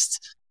 it's just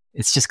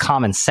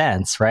common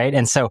sense, right?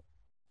 And so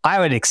I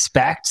would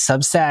expect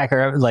Substack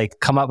or like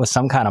come up with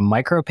some kind of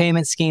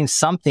micropayment scheme,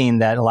 something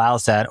that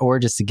allows that, or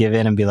just to give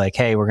in and be like,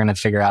 hey, we're going to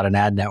figure out an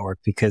ad network,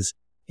 because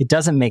it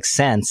doesn't make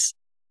sense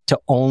to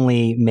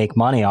only make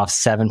money off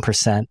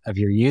 7% of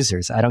your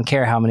users. I don't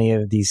care how many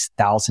of these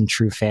 1,000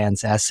 True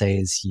Fans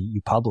essays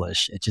you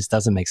publish. It just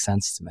doesn't make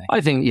sense to me.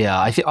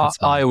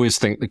 I always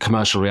think the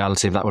commercial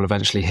reality of that will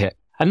eventually hit.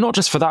 And not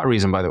just for that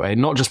reason, by the way,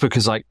 not just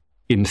because like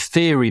in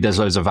theory, there's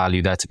loads of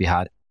value there to be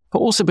had, but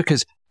also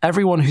because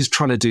everyone who's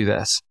trying to do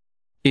this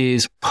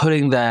is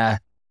putting their,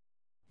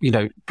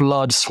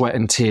 blood, sweat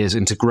and tears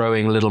into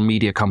growing little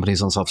media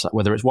companies on Substack,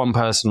 whether it's one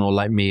person or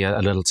like me, a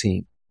little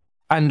team.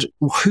 And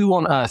who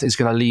on earth is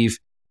going to leave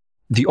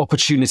the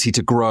opportunity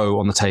to grow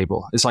on the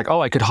table? It's like,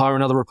 I could hire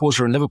another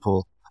reporter in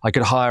Liverpool. I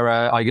could hire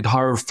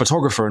a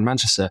photographer in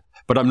Manchester,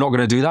 but I'm not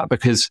going to do that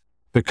because,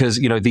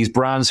 these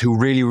brands who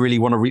really, really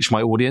want to reach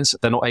my audience,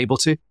 they're not able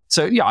to.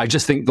 So yeah, I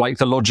just think like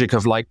the logic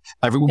of like,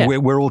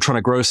 we're all trying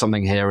to grow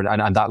something here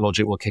and that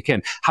logic will kick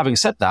in. Having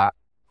said that,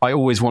 I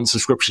always want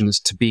subscriptions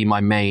to be my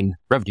main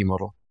revenue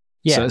model.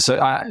 Yeah.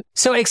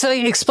 So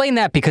explain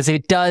that, because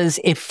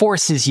it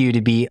forces you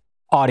to be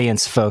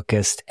audience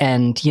focused.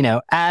 And,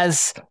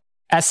 as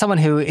someone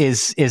who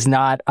is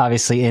not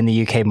obviously in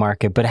the UK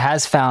market, but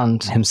has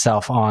found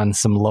himself on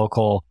some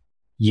local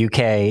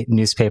UK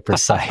newspaper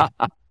site,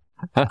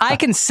 I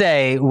can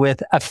say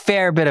with a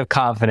fair bit of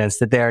confidence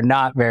that they are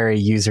not very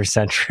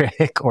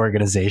user-centric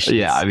organizations.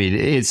 Yeah. I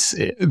mean,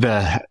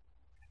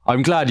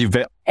 I'm glad you've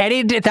been.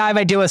 Anytime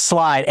I do a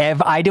slide,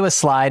 if I do a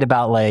slide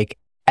about like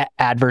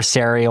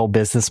adversarial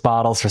business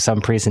models for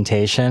some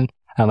presentation,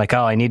 I'm like,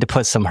 I need to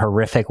put some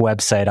horrific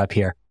website up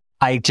here.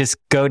 I just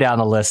go down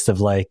the list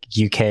of like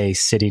UK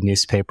city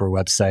newspaper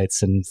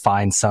websites and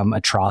find some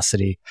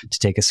atrocity to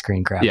take a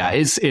screen grab. Yeah,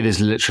 it is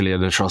literally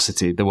an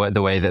atrocity, the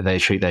way that they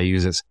treat their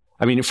users.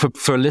 I mean,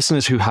 for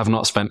listeners who have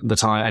not spent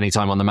any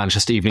time on the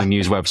Manchester Evening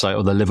News website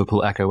or the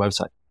Liverpool Echo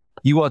website,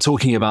 you are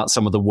talking about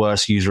some of the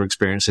worst user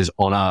experiences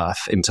on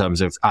earth in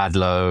terms of ad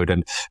load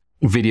and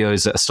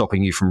videos that are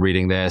stopping you from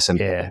reading this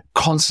and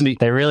constantly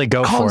they really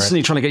go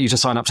constantly trying to get you to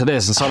sign up to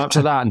this and sign up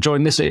to that and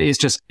join this.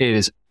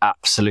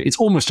 It's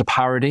almost a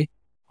parody.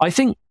 I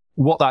think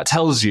what that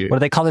tells you. What do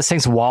they call these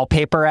things?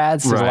 Wallpaper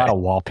ads? There's a lot of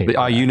wallpaper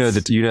ads. You know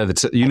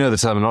the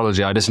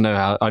terminology. I just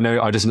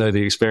know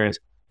the experience.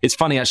 It's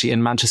funny, actually,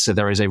 in Manchester,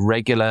 there is a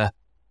regular,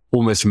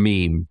 almost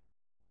meme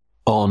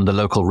on the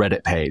local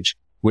Reddit page,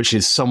 which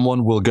is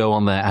someone will go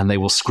on there and they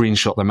will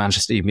screenshot the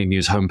Manchester Evening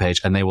News homepage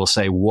and they will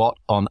say, what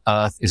on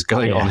earth is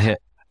going on here?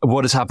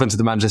 What has happened to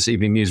the Manchester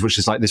Evening News, which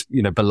is like this,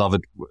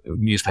 beloved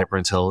newspaper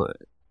until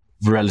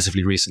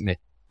relatively recently.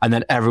 And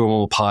then everyone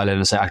will pile in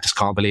and say, I just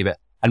can't believe it.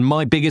 And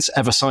my biggest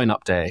ever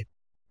sign-up day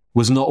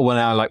was not when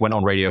I went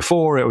on Radio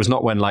 4. It was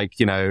not when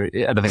anything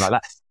like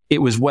that.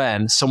 It was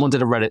when someone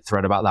did a Reddit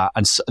thread about that.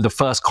 And the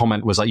first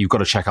comment was like, you've got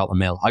to check out the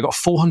Mill. I got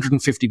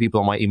 450 people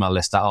on my email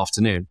list that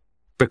afternoon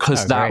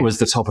because that was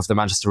the top of the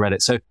Manchester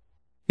Reddit. So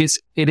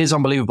it is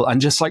unbelievable.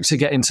 And just like to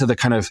get into the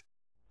kind of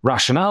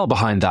rationale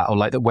behind that, or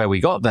like where we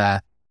got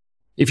there,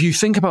 if you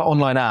think about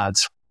online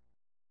ads,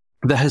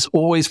 there has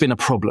always been a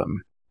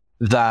problem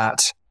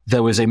that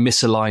there was a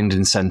misaligned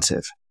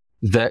incentive.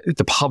 that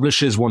the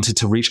publishers wanted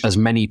to reach as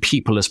many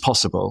people as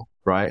possible,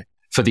 right?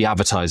 For the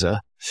advertiser.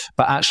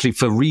 But actually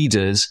for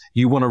readers,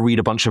 you want to read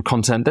a bunch of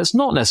content that's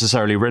not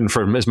necessarily written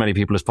for as many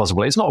people as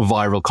possible. It's not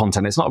viral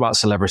content. It's not about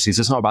celebrities.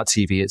 It's not about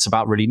TV. It's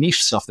about really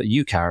niche stuff that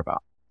you care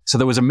about. So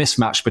there was a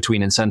mismatch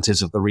between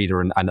incentives of the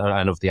reader and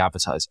of the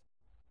advertiser.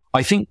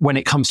 I think when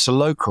it comes to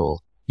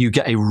local, you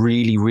get a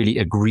really, really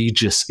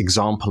egregious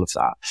example of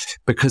that,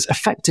 because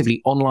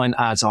effectively online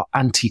ads are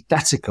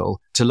antithetical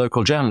to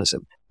local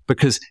journalism.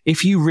 Because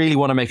if you really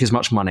want to make as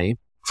much money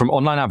from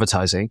online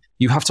advertising,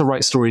 you have to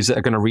write stories that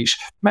are going to reach,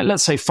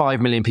 let's say 5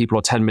 million people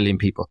or 10 million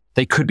people.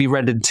 They could be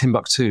read in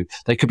Timbuktu.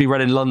 They could be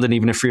read in London,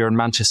 even if you're in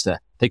Manchester.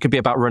 They could be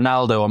about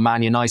Ronaldo or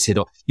Man United,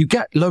 or you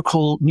get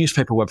local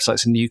newspaper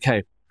websites in the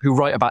UK who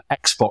write about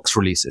Xbox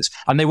releases,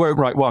 and they won't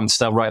write once.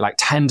 They'll write like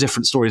 10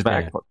 different stories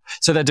about Xbox.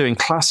 So they're doing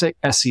classic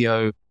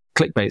SEO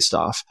clickbait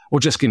stuff, or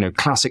just,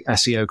 classic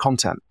SEO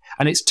content.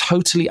 And it's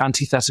totally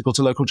antithetical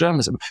to local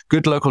journalism.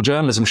 Good local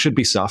journalism should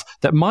be stuff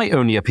that might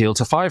only appeal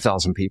to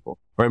 5,000 people,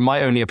 or it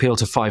might only appeal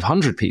to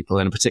 500 people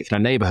in a particular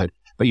neighborhood.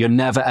 But you're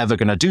never ever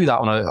going to do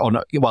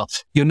that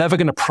you're never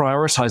going to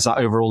prioritize that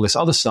over all this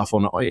other stuff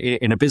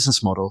in a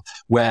business model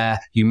where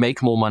you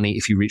make more money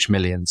if you reach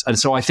millions. And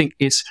so I think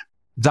it's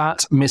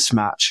that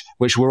mismatch,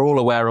 which we're all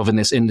aware of in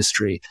this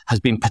industry, has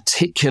been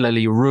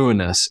particularly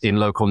ruinous in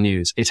local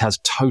news. It has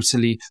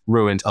totally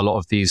ruined a lot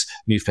of these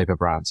newspaper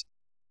brands.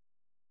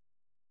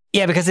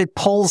 Yeah, because it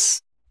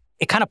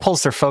kind of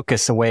pulls their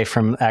focus away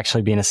from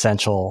actually being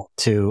essential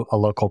to a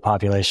local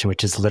population,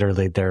 which is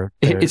literally their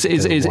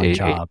one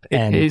job.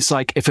 It's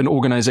like if an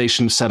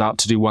organization set out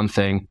to do one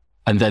thing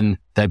and then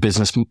their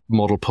business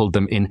model pulled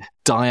them in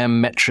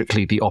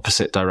diametrically the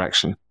opposite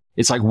direction.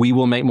 It's like, we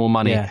will make more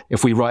money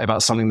if we write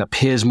about something that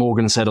Piers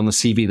Morgan said on the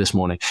CV this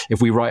morning. If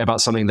we write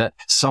about something that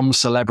some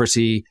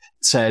celebrity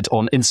said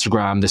on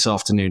Instagram this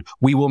afternoon,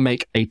 we will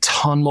make a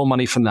ton more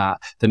money from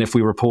that than if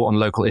we report on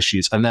local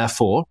issues. And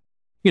therefore,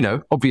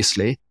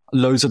 obviously,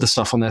 loads of the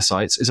stuff on their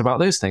sites is about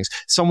those things.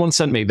 Someone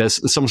sent me,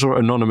 there's some sort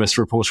of anonymous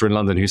reporter in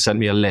London who sent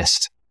me a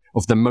list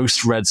of the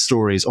most read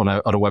stories on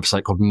a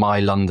website called My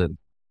London,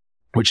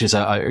 which is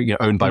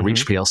owned by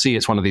Reach PLC.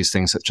 It's one of these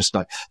things that just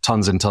like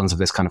tons and tons of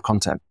this kind of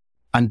content.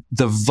 And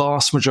the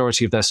vast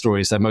majority of their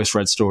stories, their most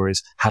read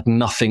stories, had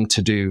nothing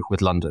to do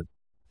with London.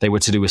 They were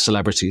to do with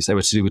celebrities. They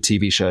were to do with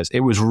TV shows.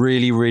 It was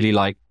really, really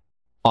like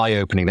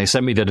eye-opening. They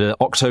sent me the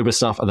October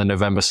stuff and the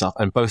November stuff,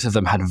 and both of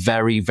them had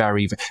very,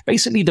 very,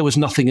 basically there was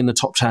nothing in the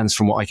top 10s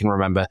from what I can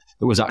remember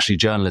that was actually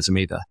journalism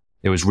either.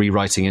 It was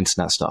rewriting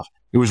internet stuff.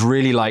 It was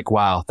really like,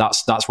 wow,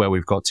 that's where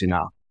we've got to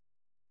now.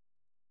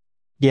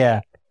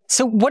 Yeah.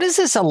 So what does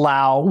this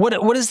allow?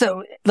 What is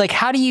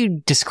how do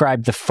you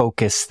describe the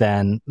focus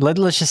then?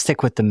 Let's just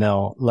stick with the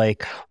mill.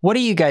 Like, what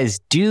do you guys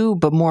do?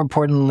 But more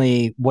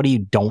importantly, what do you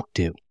don't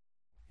do?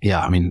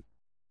 Yeah. I mean,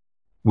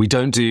 we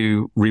don't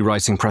do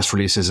rewriting press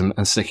releases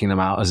and sticking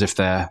them out as if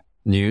they're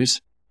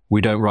news.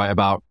 We don't write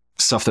about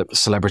stuff that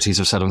celebrities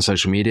have said on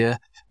social media.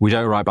 We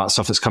don't write about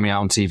stuff that's coming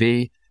out on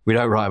TV. We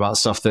don't write about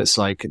stuff that's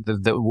like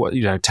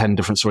 10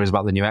 different stories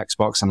about the new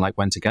Xbox and like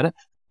when to get it.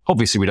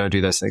 Obviously, we don't do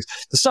those things.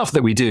 The stuff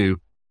that we do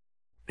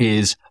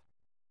is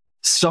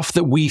stuff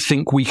that we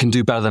think we can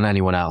do better than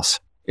anyone else.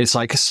 It's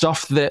like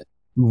stuff that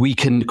we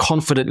can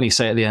confidently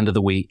say at the end of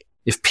the week,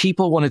 if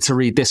people wanted to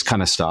read this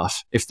kind of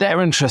stuff, if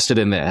they're interested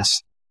in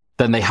this,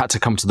 then they had to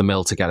come to the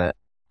mill to get it.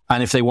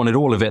 And if they wanted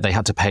all of it, they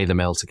had to pay the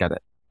mill to get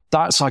it.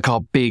 That's like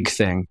our big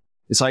thing.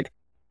 It's like,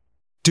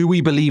 do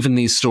we believe in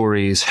these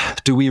stories?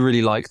 Do we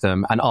really like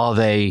them? And are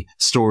they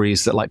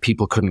stories that like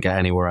people couldn't get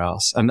anywhere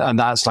else? And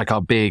that's like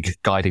our big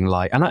guiding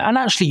light. And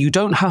actually, you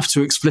don't have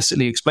to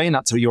explicitly explain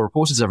that to your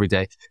reporters every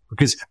day,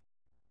 because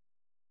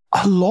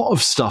a lot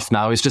of stuff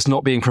now is just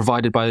not being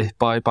provided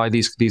by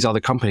these other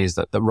companies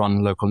that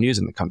run local news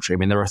in the country. I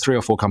mean, there are 3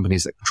 or 4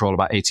 companies that control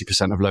about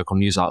 80% of local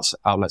news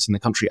outlets in the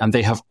country, and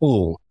they have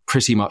all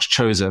pretty much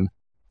chosen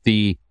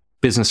the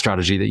business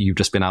strategy that you've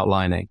just been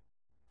outlining.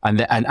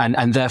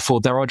 And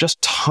therefore there are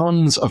just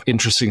tons of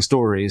interesting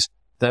stories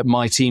that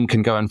my team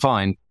can go and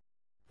find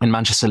in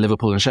Manchester,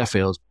 Liverpool and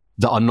Sheffield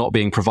that are not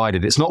being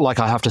provided. It's not like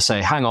I have to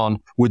say, hang on,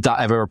 would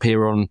that ever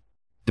appear on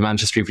the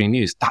Manchester Evening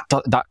News?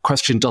 That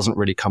question doesn't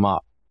really come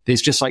up.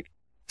 It's just like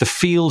the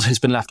field has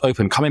been left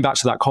open. Coming back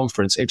to that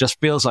conference, it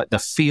just feels like the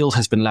field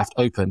has been left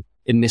open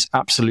in this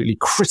absolutely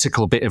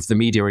critical bit of the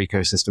media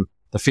ecosystem.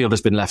 The field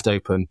has been left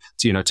open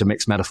to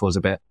mix metaphors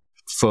a bit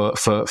for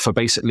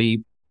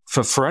basically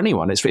for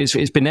anyone.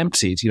 It's been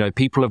emptied.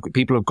 People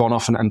have gone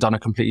off and done a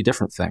completely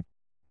different thing.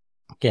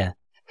 Yeah.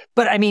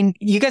 But I mean,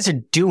 you guys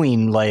are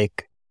doing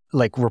like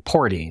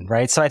reporting,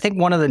 right? So I think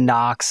one of the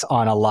knocks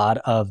on a lot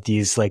of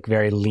these like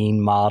very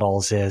lean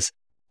models is,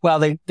 well,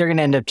 they're going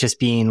to end up just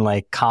being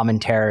like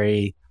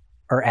commentary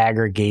or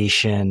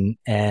aggregation,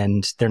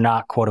 and they're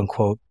not quote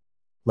unquote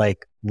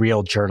like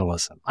real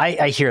journalism.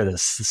 I hear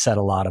this said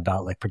a lot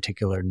about like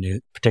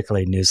particularly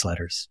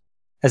newsletters,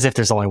 as if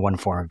there's only one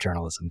form of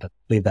journalism, but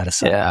leave that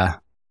aside. Yeah.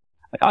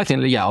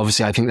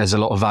 Obviously I think there's a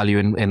lot of value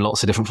in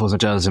lots of different forms of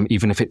journalism,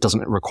 even if it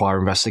doesn't require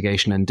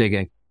investigation and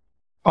digging.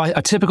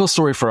 A typical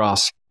story for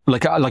us,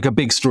 like a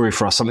big story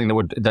for us, something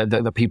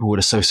that people would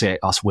associate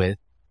us with,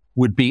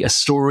 would be a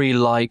story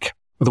like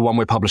the one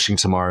we're publishing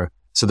tomorrow.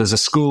 So there's a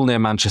school near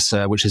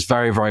Manchester, which is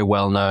very, very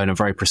well known and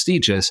very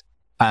prestigious.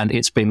 And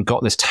it's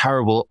got this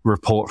terrible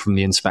report from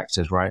the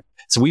inspectors, right?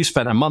 So we've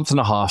spent a month and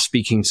a half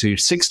speaking to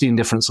 16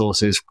 different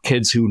sources,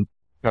 kids who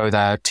go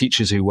there,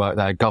 teachers who work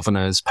there,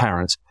 governors,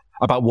 parents,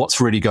 about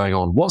what's really going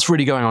on. What's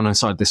really going on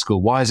inside this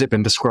school? Why has it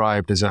been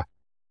described as a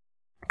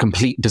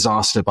complete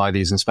disaster by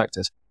these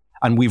inspectors?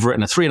 And we've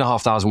written a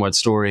 3,500 word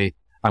story,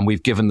 and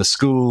we've given the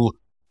school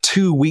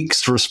 2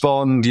 weeks to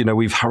respond. You know,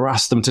 we've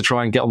harassed them to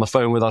try and get on the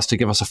phone with us to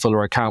give us a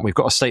fuller account. We've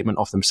got a statement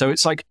off them. So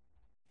it's like,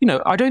 you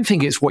know, I don't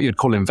think it's what you'd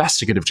call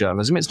investigative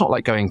journalism. It's not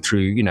like going through,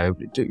 you know,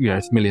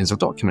 millions of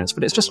documents,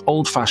 but it's just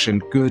old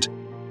fashioned, good,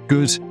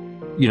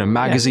 you know,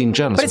 magazine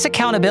journalism. But it's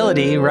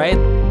accountability, right?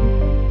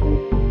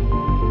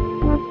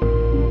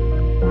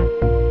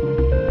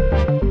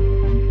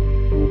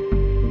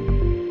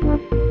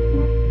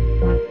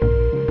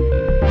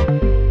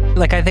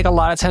 Like, I think a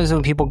lot of times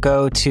when people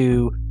go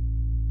to,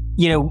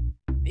 you know,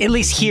 at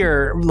least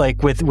here,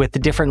 like with the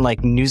different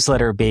like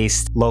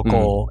newsletter-based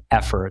local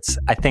efforts,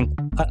 I think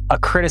a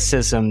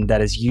criticism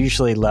that is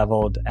usually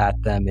leveled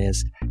at them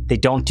is they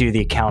don't do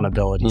the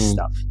accountability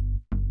stuff,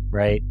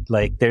 right?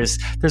 Like there's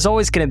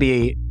always going to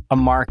be a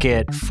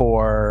market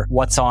for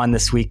what's on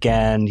this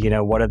weekend, you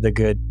know, what are the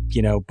good,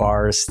 you know,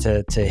 bars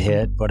to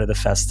hit, what are the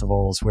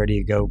festivals, where do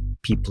you go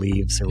peep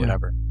leaves or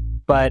whatever.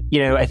 But, you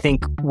know, I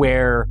think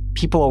where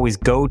people always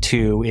go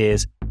to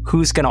is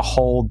who's going to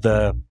hold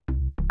the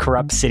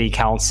corrupt city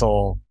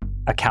council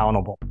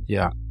accountable.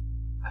 Yeah.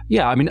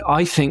 I mean,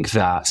 I think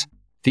that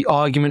the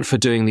argument for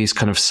doing these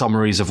kind of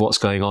summaries of what's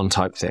going on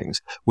type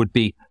things would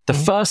be the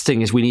first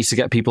thing is we need to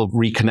get people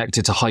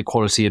reconnected to high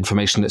quality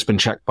information that's been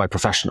checked by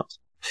professionals.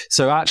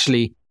 So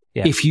actually,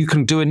 if you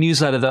can do a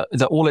newsletter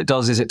that all it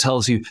does is it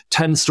tells you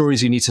 10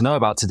 stories you need to know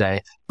about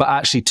today, but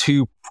actually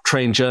 2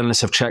 trained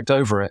journalists have checked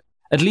over it,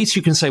 at least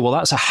you can say, well,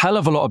 that's a hell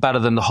of a lot better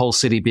than the whole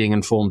city being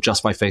informed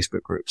just by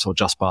Facebook groups or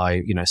just by,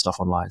 you know, stuff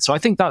online. So I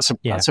think that's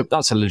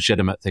a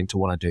legitimate thing to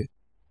want to do.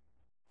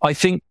 I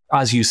think,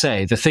 as you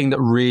say, the thing that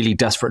really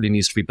desperately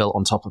needs to be built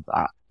on top of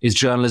that is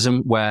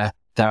journalism where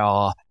there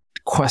are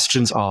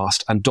questions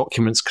asked and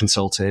documents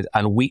consulted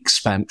and weeks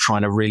spent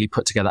trying to really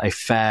put together a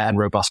fair and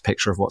robust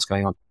picture of what's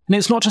going on. And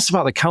it's not just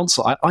about the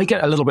council. I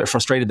get a little bit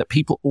frustrated that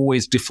people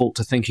always default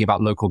to thinking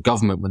about local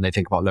government when they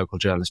think about local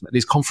journalism. At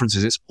these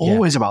conferences, it's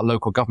always about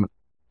local government.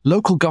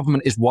 Local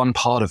government is one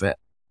part of it.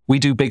 We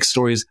do big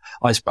stories.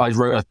 I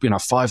wrote a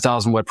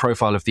 5,000 word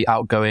profile of the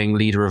outgoing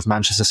leader of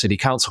Manchester City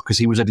Council because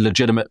he was a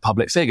legitimate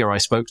public figure. I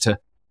spoke to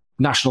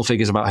national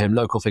figures about him,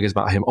 local figures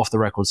about him, off the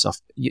record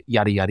stuff,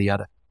 yada, yada,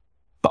 yada.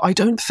 But I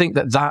don't think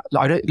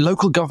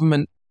local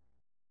government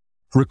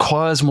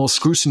requires more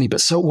scrutiny.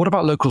 But so what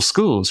about local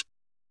schools?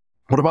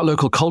 What about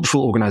local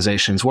cultural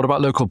organizations? What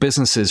about local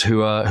businesses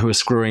who are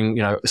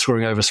screwing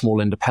over small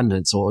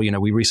independents? Or, you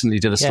know, we recently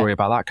did a story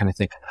about that kind of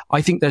thing.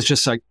 I think there's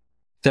just like,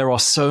 there are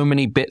so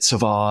many bits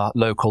of our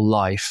local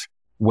life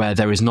where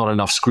there is not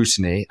enough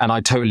scrutiny. And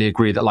I totally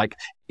agree that like,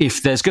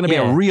 if there's going to be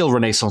a real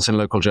renaissance in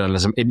local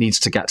journalism, it needs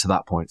to get to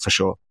that point for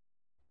sure.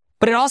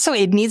 But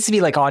it needs to be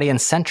like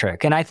audience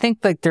centric. And I think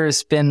like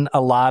there's been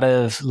a lot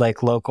of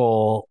like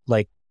local,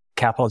 like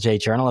capital J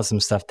journalism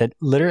stuff that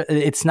literally,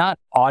 it's not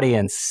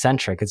audience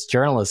centric. It's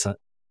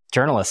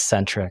journalist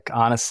centric,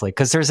 honestly.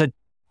 Cause there's a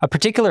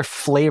particular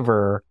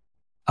flavor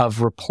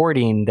of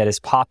reporting that is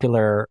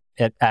popular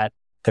at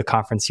the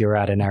conference you were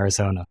at in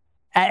Arizona.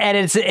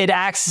 And it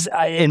acts,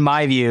 in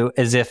my view,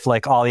 as if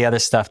like all the other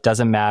stuff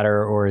doesn't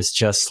matter or is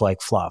just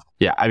like fluff.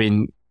 Yeah. I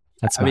mean,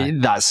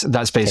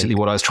 that's basically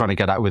what I was trying to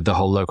get at with the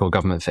whole local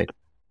government thing.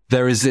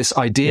 There is this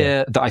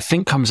idea that I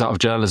think comes out of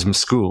journalism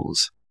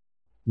schools,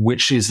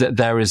 which is that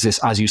there is this,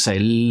 as you say,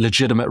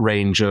 legitimate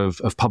range of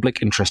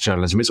public interest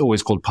journalism. It's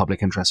always called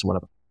public interest or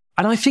whatever.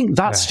 And I think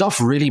that stuff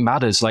really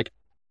matters. Like,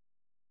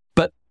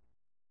 but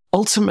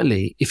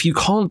ultimately, if you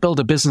can't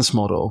build a business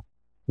model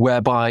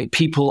whereby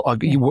people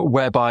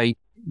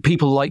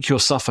like your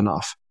stuff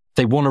enough,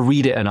 they want to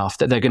read it enough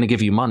that they're going to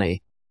give you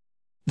money,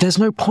 there's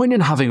no point in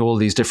having all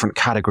these different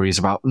categories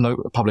about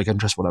public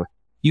interest, whatever.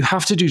 You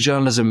have to do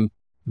journalism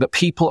that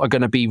people are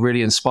going to be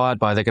really inspired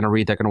by, they're going to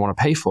read, they're going to want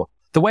to pay for.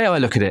 The way I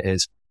look at it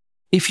is,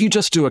 if you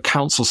just do a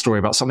council story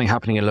about something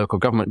happening in local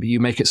government, but you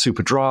make it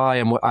super dry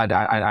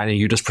and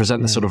you just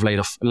present the sort of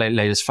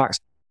latest facts,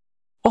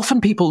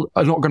 often people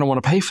are not going to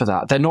want to pay for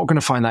that. They're not going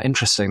to find that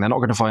interesting. They're not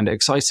going to find it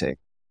exciting.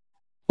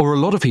 Or a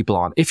lot of people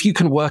aren't. If you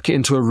can work it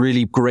into a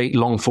really great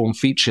long form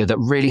feature that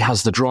really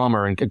has the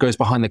drama and it goes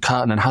behind the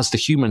curtain and has the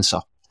human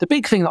stuff. The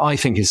big thing that I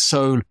think is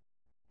so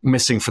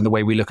missing from the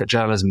way we look at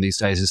journalism these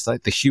days is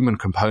like the human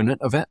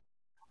component of it.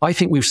 I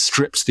think we've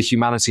stripped the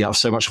humanity out of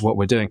so much of what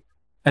we're doing.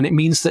 And it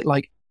means that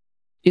like,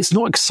 it's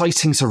not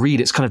exciting to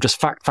read. It's kind of just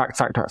fact.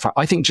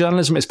 I think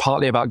journalism is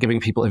partly about giving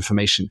people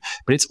information,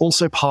 but it's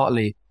also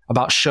partly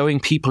about showing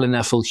people in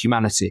their full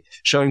humanity,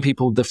 showing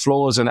people the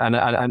flaws and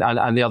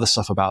the other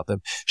stuff about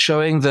them,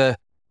 showing the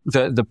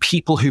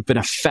people who've been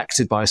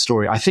affected by a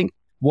story. I think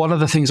one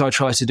of the things I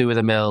try to do with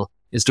Emil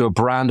is do a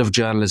brand of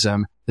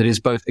journalism that is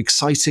both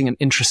exciting and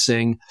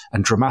interesting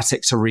and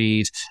dramatic to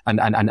read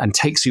and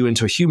takes you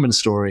into a human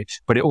story,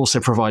 but it also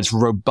provides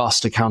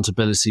robust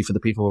accountability for the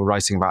people we're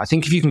writing about. I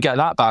think if you can get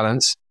that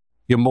balance,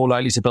 you're more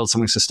likely to build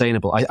something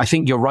sustainable. I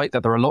think you're right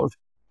that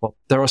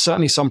there are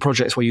certainly some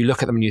projects where you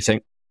look at them and you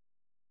think,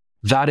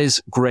 that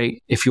is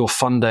great if your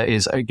funder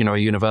is, a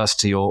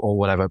university or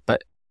whatever.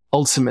 But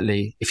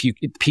ultimately, if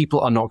people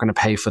are not going to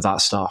pay for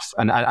that stuff.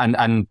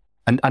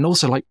 And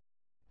also, like,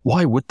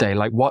 why would they?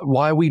 Like,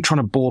 why are we trying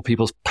to bore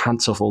people's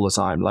pants off all the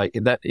time? Like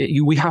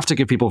we have to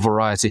give people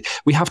variety.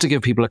 We have to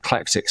give people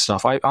eclectic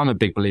stuff. I'm a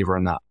big believer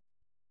in that.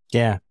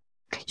 Yeah.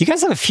 You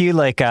guys have a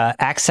few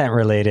accent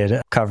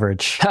related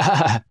coverage.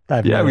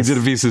 Yeah, we did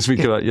a piece this week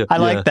about, I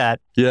like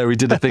that. Yeah, we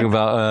did a thing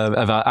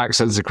about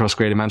accents across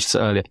Greater Manchester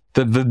earlier.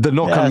 The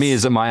knock on me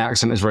is that my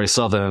accent is very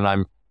southern, and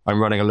I'm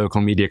running a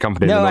local media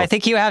company. No, I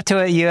think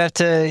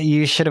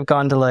you should have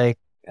gone to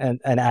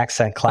an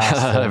accent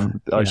class.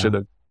 I should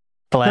have.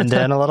 Blend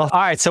in a little. All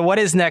right. So what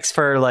is next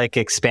for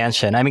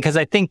expansion? I mean, because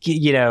I think,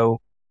 you've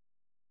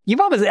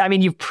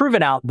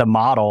proven out the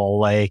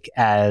model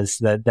as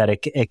that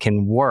it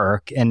can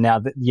work. And now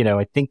that,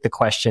 I think the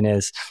question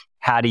is,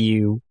 how do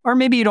you, or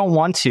maybe you don't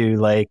want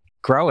to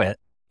grow it?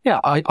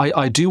 Yeah,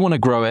 I do want to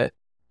grow it.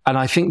 And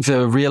I think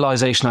the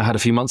realization I had a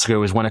few months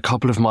ago was when a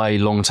couple of my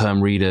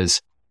long-term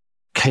readers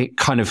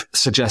kind of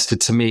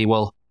suggested to me,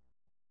 well,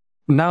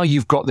 now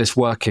you've got this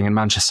working in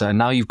Manchester and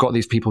now you've got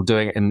these people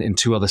doing it in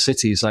 2 other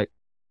cities. Are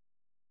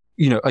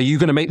you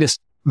going to make this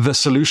the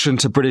solution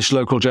to British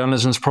local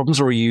journalism's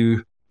problems, or are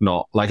you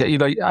not?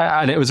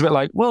 And it was a bit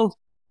like, well,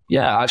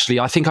 yeah,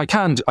 actually, I think I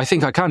can do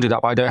that,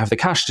 but I don't have the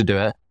cash to do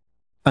it.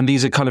 And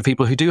these are kind of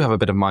people who do have a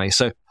bit of money.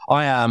 So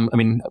I am, a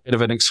bit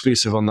of an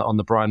exclusive on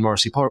the Brian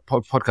Morrissey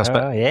podcast,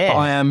 but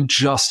I am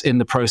just in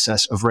the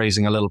process of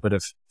raising a little bit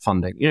of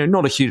funding.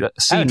 Not a huge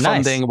seed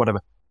funding or whatever,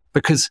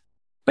 because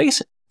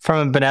basically,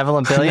 from a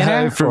benevolent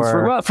billionaire?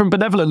 From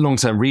benevolent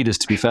long-term readers,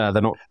 to be fair.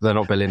 They're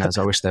not billionaires.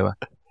 I wish they were.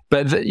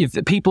 But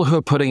the people who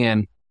are putting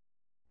in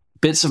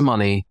bits of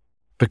money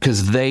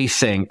because they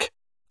think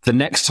the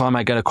next time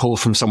I get a call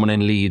from someone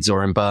in Leeds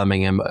or in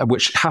Birmingham,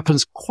 which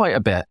happens quite a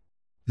bit,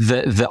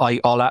 that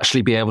I'll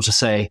actually be able to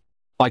say,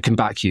 I can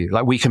back you.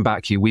 We can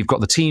back you. We've got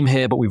the team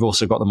here, but we've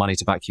also got the money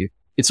to back you.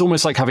 It's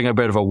almost like having a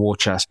bit of a war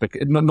chest, but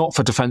not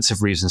for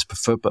defensive reasons, but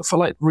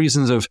for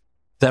reasons of,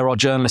 there are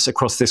journalists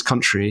across this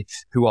country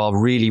who are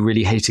really,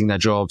 really hating their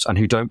jobs and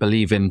who don't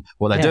believe in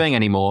what they're doing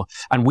anymore.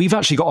 And we've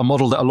actually got a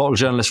model that a lot of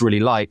journalists really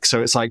like.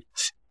 So it's like,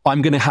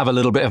 I'm going to have a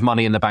little bit of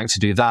money in the bank to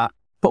do that.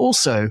 But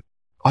also,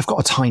 I've got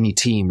a tiny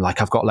team.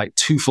 I've got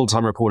 2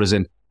 full-time reporters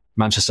in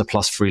Manchester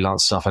plus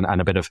freelance stuff and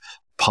a bit of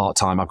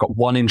part-time. I've got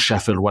 1 in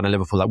Sheffield, 1 in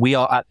Liverpool. We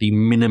are at the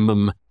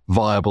minimum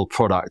viable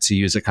product, to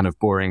use a kind of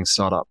boring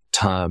startup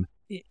term.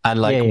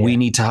 And we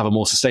need to have a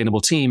more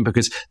sustainable team,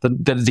 because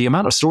the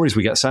amount of stories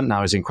we get sent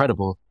now is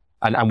incredible.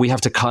 And we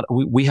have to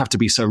we have to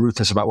be so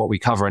ruthless about what we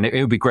cover. And it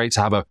would be great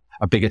to have a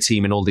bigger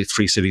team in all these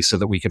 3 cities so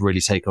that we could really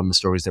take on the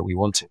stories that we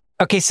want to.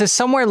 Okay. So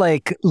somewhere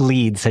like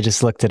Leeds, I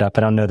just looked it up.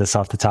 I don't know this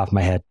off the top of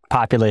my head.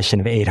 Population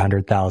of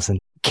 800,000.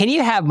 Can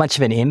you have much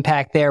of an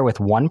impact there with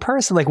one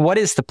person? What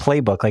is the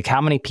playbook?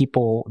 How many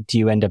people do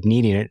you end up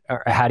needing?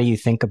 Or how do you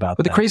think about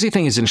that? But the crazy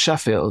thing is in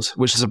Sheffield,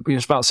 which is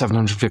it's about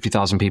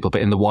 750,000 people,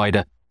 but in the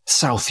wider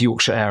South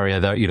Yorkshire area,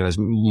 there's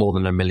more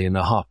than 1.5 million.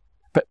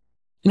 But,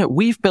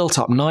 we've built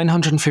up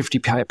 950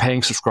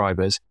 paying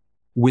subscribers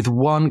with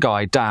one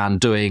guy, Dan,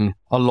 doing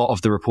a lot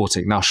of the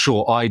reporting. Now,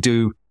 sure, I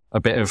do a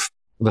bit of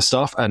the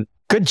stuff, and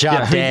good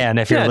job, Dan.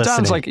 If you're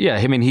listening,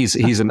 Dan's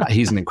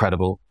he's an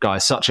incredible guy,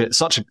 such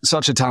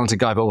a talented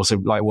guy, but also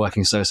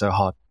working so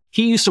hard.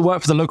 He used to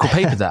work for the local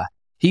paper there.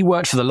 He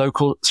worked for the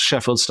local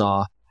Sheffield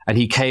Star, and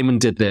he came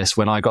and did this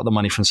when I got the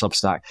money from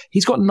Substack.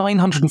 He's got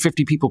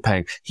 950 people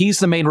paying. He's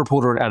the main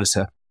reporter and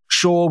editor.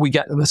 Sure, we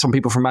get some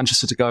people from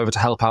Manchester to go over to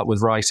help out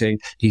with writing.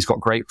 He's got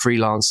great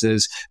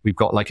freelancers. We've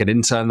got an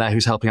intern there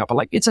who's helping out,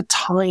 but it's a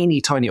tiny,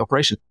 tiny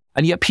operation.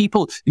 And yet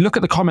you look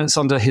at the comments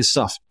under his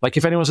stuff.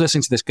 If anyone's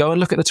listening to this, go and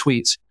look at the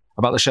tweets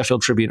about the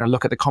Sheffield Tribune and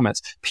look at the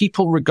comments.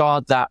 People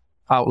regard that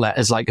outlet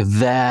as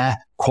their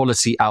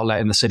quality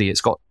outlet in the city.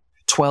 It's got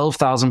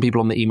 12,000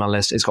 people on the email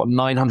list. It's got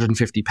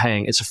 950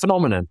 paying. It's a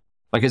phenomenon.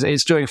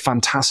 It's doing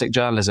fantastic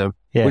journalism,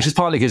 which is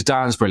partly because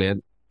Dan's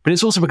brilliant, but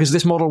it's also because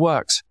this model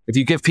works. If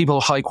you give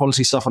people high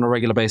quality stuff on a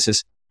regular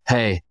basis,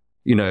 hey,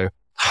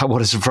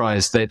 what a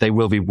surprise. They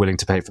will be willing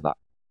to pay for that.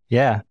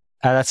 Yeah,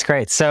 that's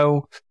great.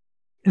 So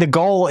the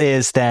goal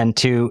is then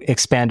to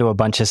expand to a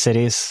bunch of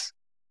cities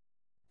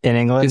in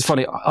England. It's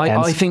funny.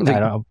 I think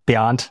that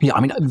beyond. Yeah.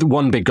 The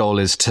one big goal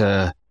is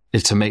to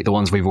make the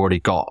ones we've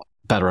already got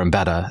better and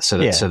better so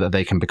that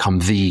they can become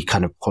the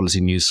kind of quality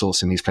news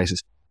source in these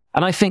places.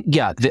 And I think,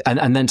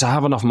 and then to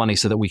have enough money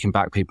so that we can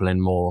back people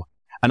in more.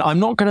 And I'm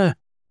not going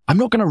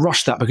to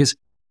rush that, because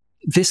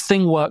this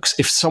thing works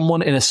if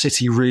someone in a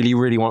city really,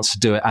 really wants to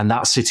do it and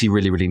that city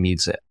really, really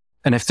needs it.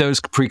 And if those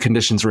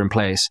preconditions are in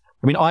place,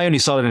 I only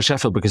started in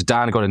Sheffield because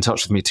Dan got in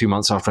touch with me 2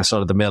 months after I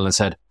started the Mill and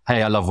said,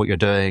 hey, I love what you're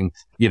doing,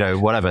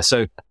 whatever.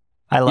 So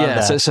I love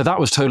that. So that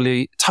was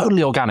totally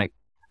organic.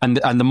 And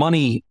the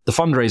money, the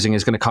fundraising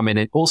is going to come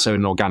in also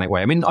in an organic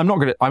way. I mean,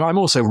 I'm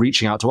also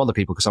reaching out to other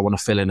people because I want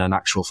to fill in an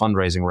actual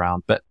fundraising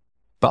round. But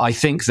I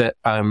think that,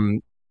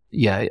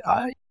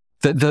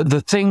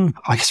 the thing,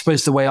 I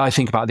suppose the way I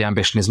think about the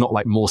ambition is not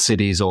like more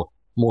cities or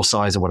more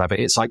size or whatever.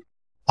 It's like,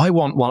 I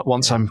want,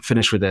 once I'm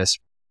finished with this,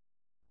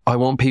 I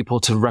want people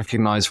to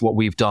recognize what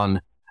we've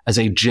done as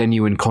a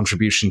genuine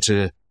contribution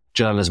to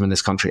journalism in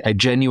this country, a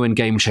genuine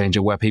game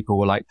changer where people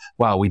were like,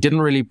 wow, we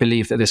didn't really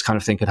believe that this kind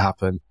of thing could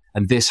happen.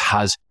 And this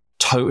has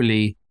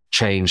totally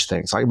changed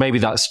things. Like maybe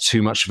that's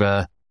too much of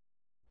a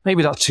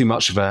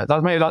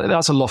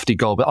that's a lofty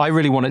goal, but I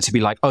really want it to be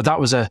like, oh, that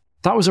was a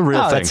real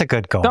thing. That's a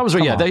good goal.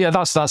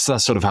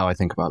 That's sort of how I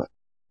think about it.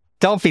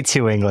 Don't be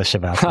too English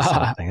about this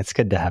sort of thing. It's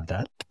good to have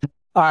that.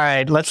 All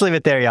right, let's leave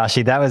it there,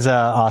 Joshi. That was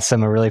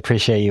awesome. I really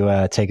appreciate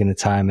you taking the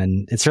time,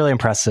 and it's really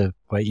impressive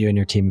what you and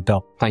your team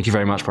built. Thank you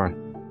very much, Brian.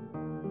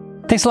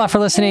 Thanks a lot for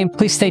listening.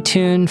 Please stay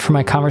tuned for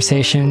my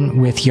conversation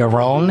with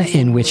Yaron,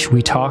 in which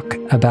we talk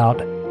about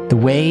the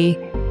way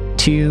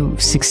to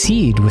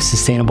succeed with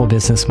sustainable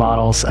business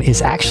models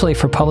is actually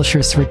for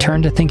publishers to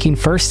return to thinking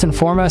first and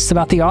foremost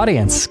about the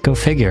audience. Go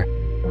figure.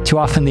 Too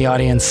often the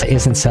audience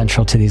isn't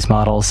central to these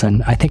models,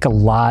 and I think a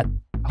lot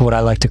of what I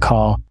like to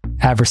call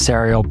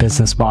adversarial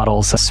business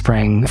models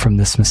spring from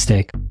this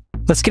mistake.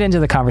 Let's get into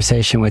the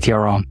conversation with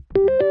Yaron.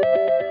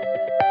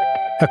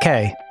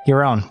 Okay,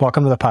 Yaron,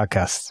 welcome to the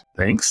podcast.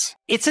 Thanks.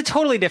 It's a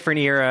totally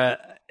different era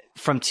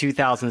from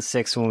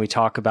 2006 when we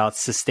talk about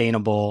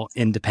sustainable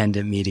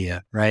independent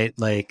media, right?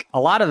 Like a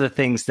lot of the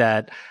things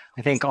that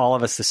I think all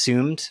of us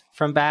assumed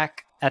from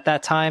back at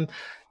that time,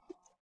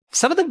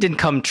 some of them didn't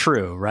come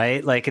true,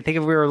 right? Like I think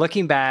if we were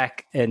looking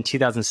back in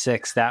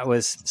 2006, that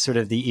was sort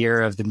of the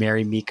era of the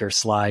Mary Meeker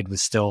slide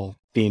was still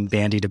being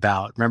bandied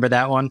about. Remember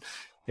that one?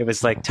 It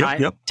was like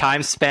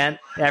time spent.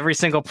 Every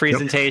single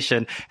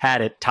presentation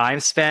had it. Time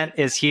spent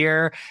is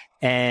here,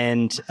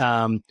 and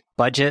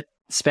budget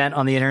spent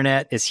on the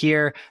internet is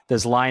here.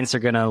 Those lines are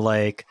going to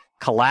like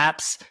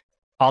collapse.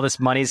 All this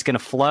money is going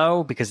to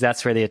flow because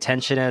that's where the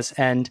attention is.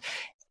 And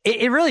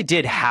it really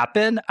did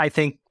happen, I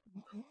think.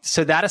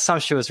 So that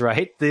assumption was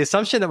right. The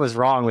assumption that was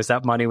wrong was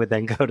that money would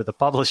then go to the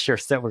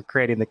publishers that were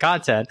creating the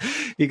content,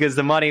 because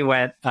the money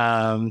went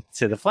to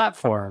the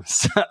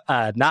platforms,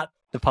 not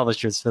the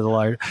publishers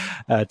for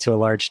to a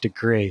large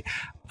degree.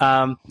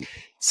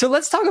 So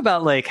let's talk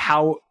about like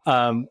how,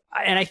 and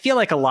I feel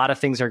like a lot of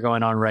things are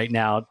going on right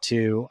now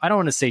to, I don't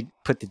want to say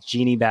put the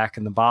genie back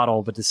in the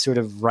bottle, but to sort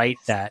of right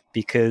that,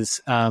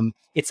 because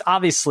it's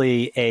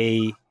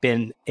obviously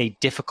been a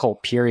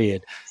difficult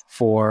period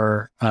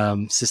for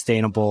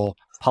sustainable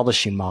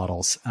publishing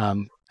models.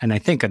 And I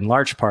think in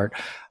large part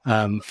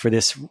for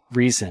this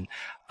reason.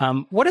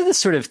 What are the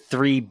sort of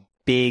three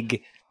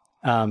big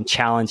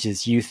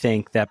challenges you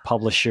think that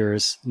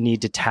publishers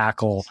need to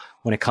tackle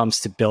when it comes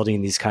to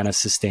building these kind of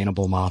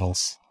sustainable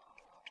models?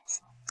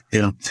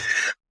 Yeah.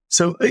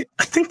 So I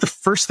think the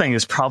first thing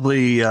is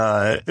probably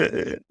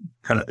kind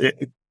of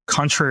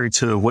contrary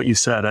to what you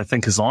said. I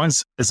think as long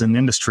as an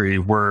industry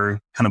we're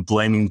kind of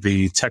blaming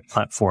the tech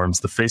platforms,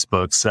 the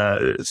Facebooks,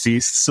 the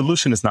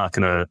solution is not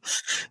going to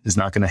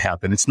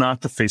happen. It's not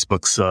the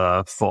Facebook's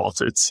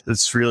fault.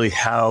 It's really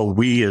how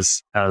we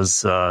as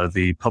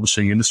the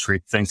publishing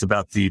industry think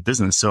about the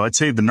business. So I'd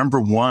say the number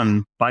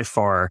one by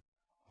far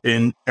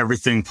in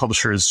everything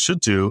publishers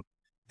should do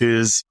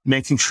is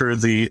making sure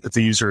the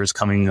user is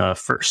coming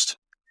first.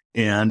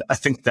 And I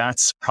think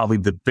that's probably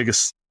the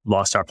biggest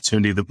lost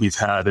opportunity that we've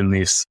had in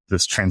this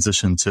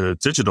transition to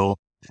digital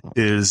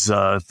is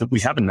that we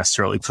haven't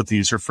necessarily put the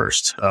user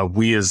first.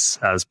 We as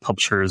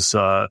publishers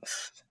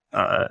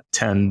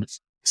tend,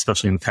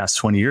 especially in the past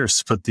 20 years,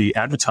 to put the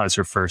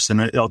advertiser first.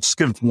 And I'll just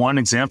give one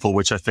example,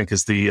 which I think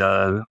is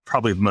the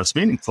probably the most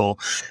meaningful,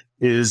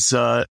 is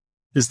that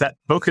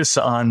focus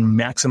on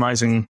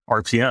maximizing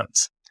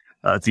RPMs.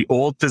 The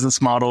old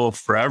business model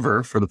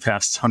forever, for the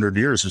past 100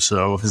 years or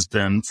so, has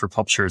been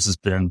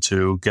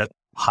to get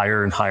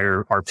higher and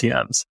higher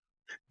RPMs.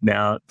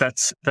 Now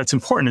that's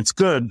important. It's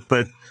good,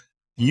 but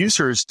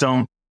users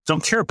don't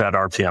care about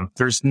RPM.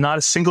 There's not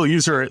a single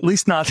user, at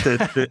least not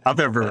that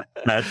I've ever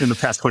met in the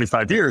past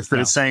 25 years, that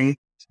is saying,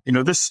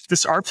 this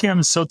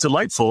RPM is so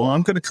delightful.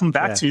 I'm going to come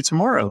back to you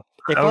tomorrow.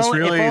 If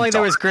only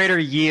there was greater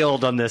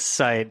yield on this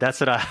site. That's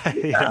what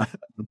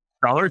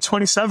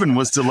 $1.27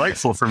 was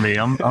delightful for me.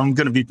 I'm going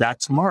to be back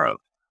tomorrow.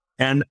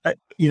 And, I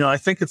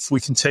think if we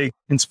can take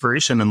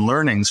inspiration and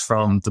learnings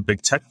from the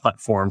big tech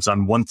platforms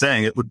on one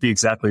thing, it would be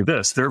exactly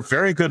this. They're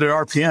very good at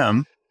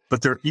RPM,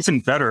 but they're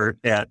even better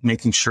at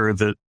making sure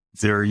that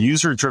their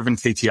user-driven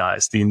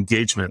KPIs, the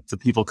engagement, the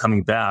people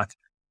coming back,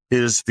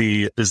 is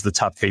the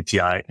top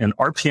KPI. And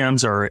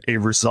RPMs are a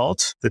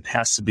result that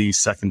has to be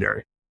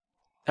secondary.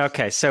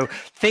 Okay, so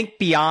think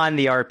beyond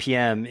the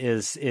RPM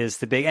is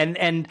the big,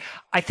 and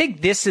I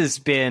think this has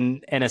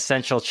been an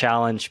essential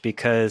challenge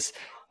because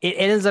it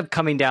ends up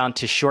coming down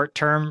to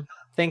short-term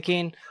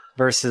thinking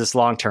versus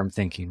long-term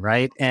thinking,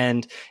 right?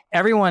 And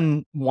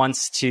everyone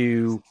wants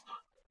to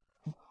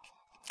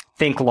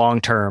think long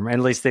term, and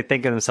at least they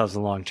think of themselves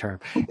in long term.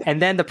 And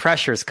then the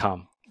pressures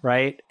come,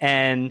 right?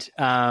 And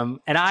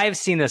I've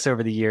seen this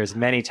over the years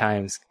many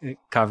times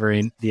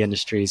covering the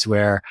industries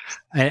where,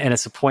 and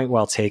it's a point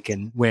well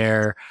taken,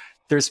 where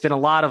there's been a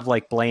lot of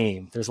like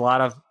blame. There's a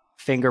lot of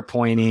finger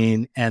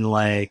pointing and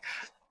like,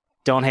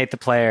 don't hate the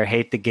player,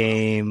 hate the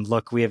game.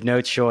 Look, we have no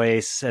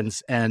choice,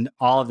 and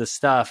all of this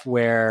stuff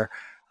where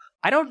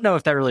I don't know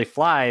if that really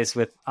flies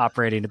with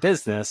operating a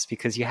business,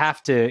 because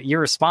you're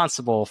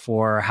responsible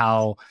for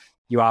how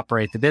you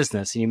operate the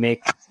business, and you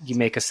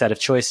make a set of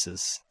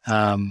choices.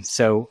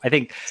 So I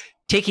think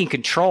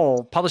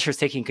publishers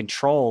taking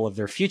control of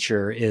their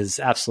future is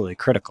absolutely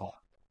critical.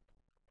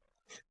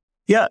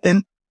 Yeah,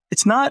 and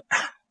it's not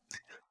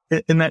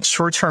in that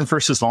short-term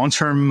versus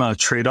long-term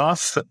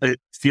trade-off. It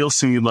feels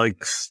to me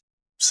like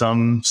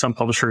some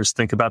publishers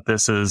think about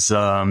this as,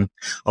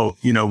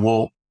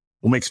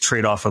 we'll make a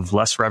trade-off of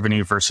less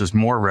revenue versus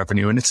more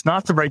revenue. And it's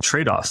not the right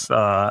trade-off.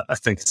 I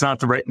think it's not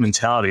the right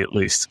mentality, at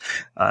least.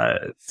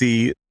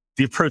 The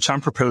approach I'm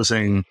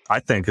proposing,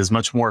 I think, is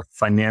much more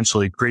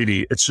financially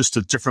greedy. It's just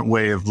a different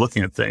way of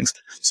looking at things.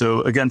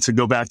 So again, to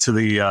go back to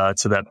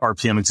to that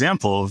RPM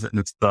example, and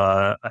if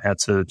I had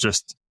to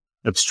just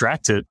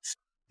abstract it,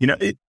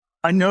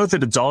 I know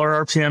that $1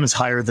 RPM is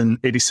higher than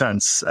 80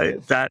 cents.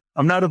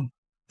 I'm not a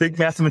big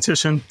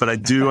mathematician, but I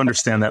do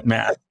understand that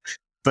math.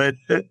 But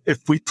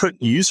if we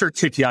put user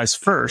KPIs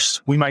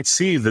first, we might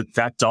see that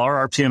 $1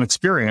 RPM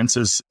experience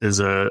is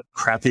a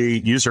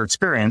crappy user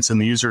experience, and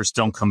the users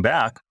don't come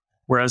back.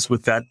 Whereas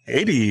with that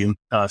 80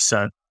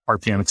 cent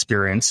RPM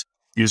experience,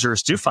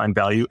 users do find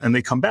value and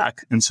they come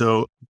back. And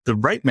so the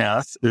right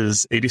math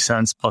is 80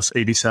 cents plus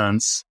 80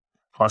 cents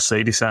plus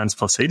 80 cents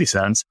plus 80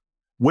 cents,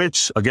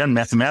 which again,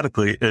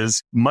 mathematically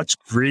is much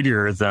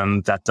greedier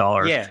than that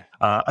dollar. Yeah.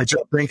 I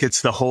just think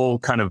it's the whole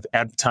kind of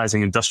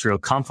advertising industrial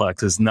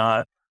complex is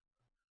not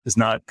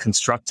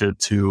constructed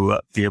to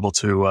be able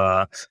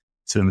to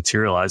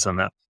materialize on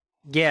that.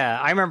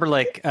 Yeah. I remember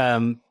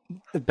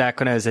back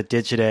when I was at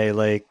Digiday,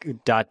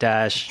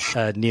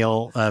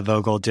 Neil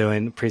Vogel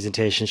doing a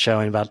presentation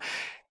showing about,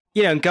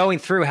 going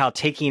through how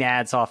taking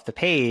ads off the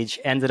page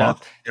ended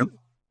up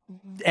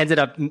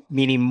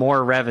meaning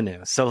more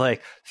revenue. So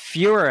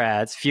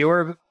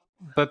fewer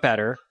but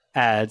better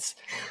ads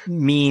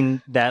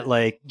mean that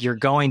you're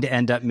going to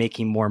end up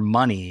making more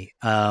money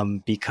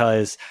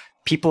because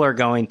people are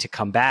going to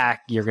come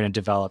back. You're going to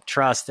develop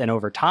trust, and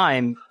over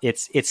time,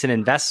 it's an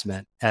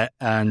investment.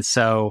 And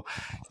so,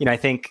 I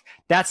think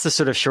that's the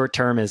sort of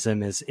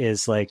short-termism is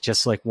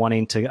just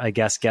wanting to, I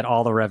guess, get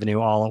all the revenue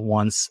all at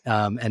once,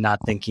 and not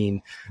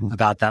thinking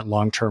about that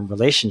long-term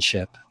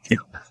relationship.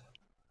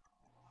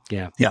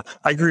 Yeah,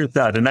 I agree with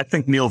that. And I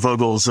think Neil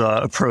Vogel's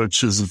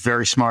approach is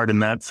very smart,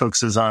 and that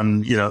focuses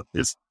on,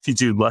 if you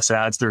do less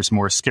ads, there's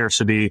more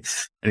scarcity,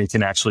 and you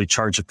can actually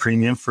charge a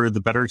premium for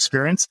the better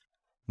experience.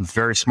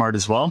 Very smart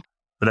as well.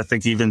 But I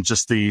think even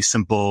just the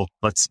simple,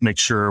 let's make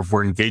sure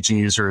we're engaging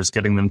users,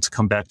 getting them to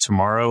come back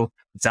tomorrow,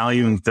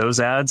 valuing those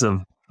ads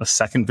of a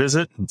second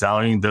visit,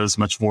 valuing those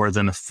much more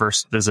than a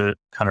first visit,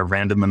 kind of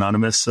random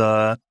anonymous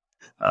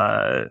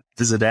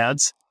visit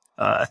ads.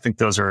 I think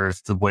those are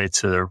the way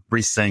to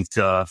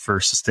rethink for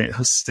a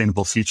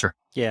sustainable future.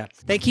 Yeah.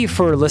 Thank you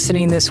for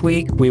listening this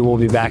week. We will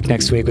be back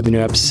next week with a new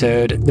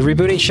episode. The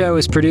Rebooting Show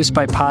is produced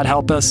by Pod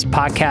Help Us.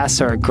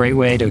 Podcasts are a great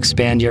way to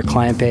expand your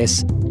client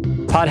base.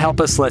 Pod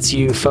Help Us lets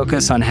you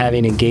focus on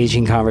having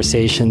engaging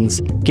conversations,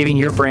 giving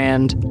your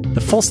brand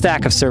the full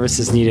stack of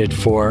services needed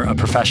for a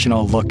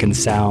professional look and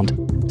sound.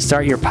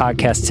 Start your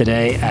podcast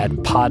today at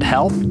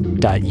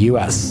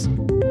podhelp.us.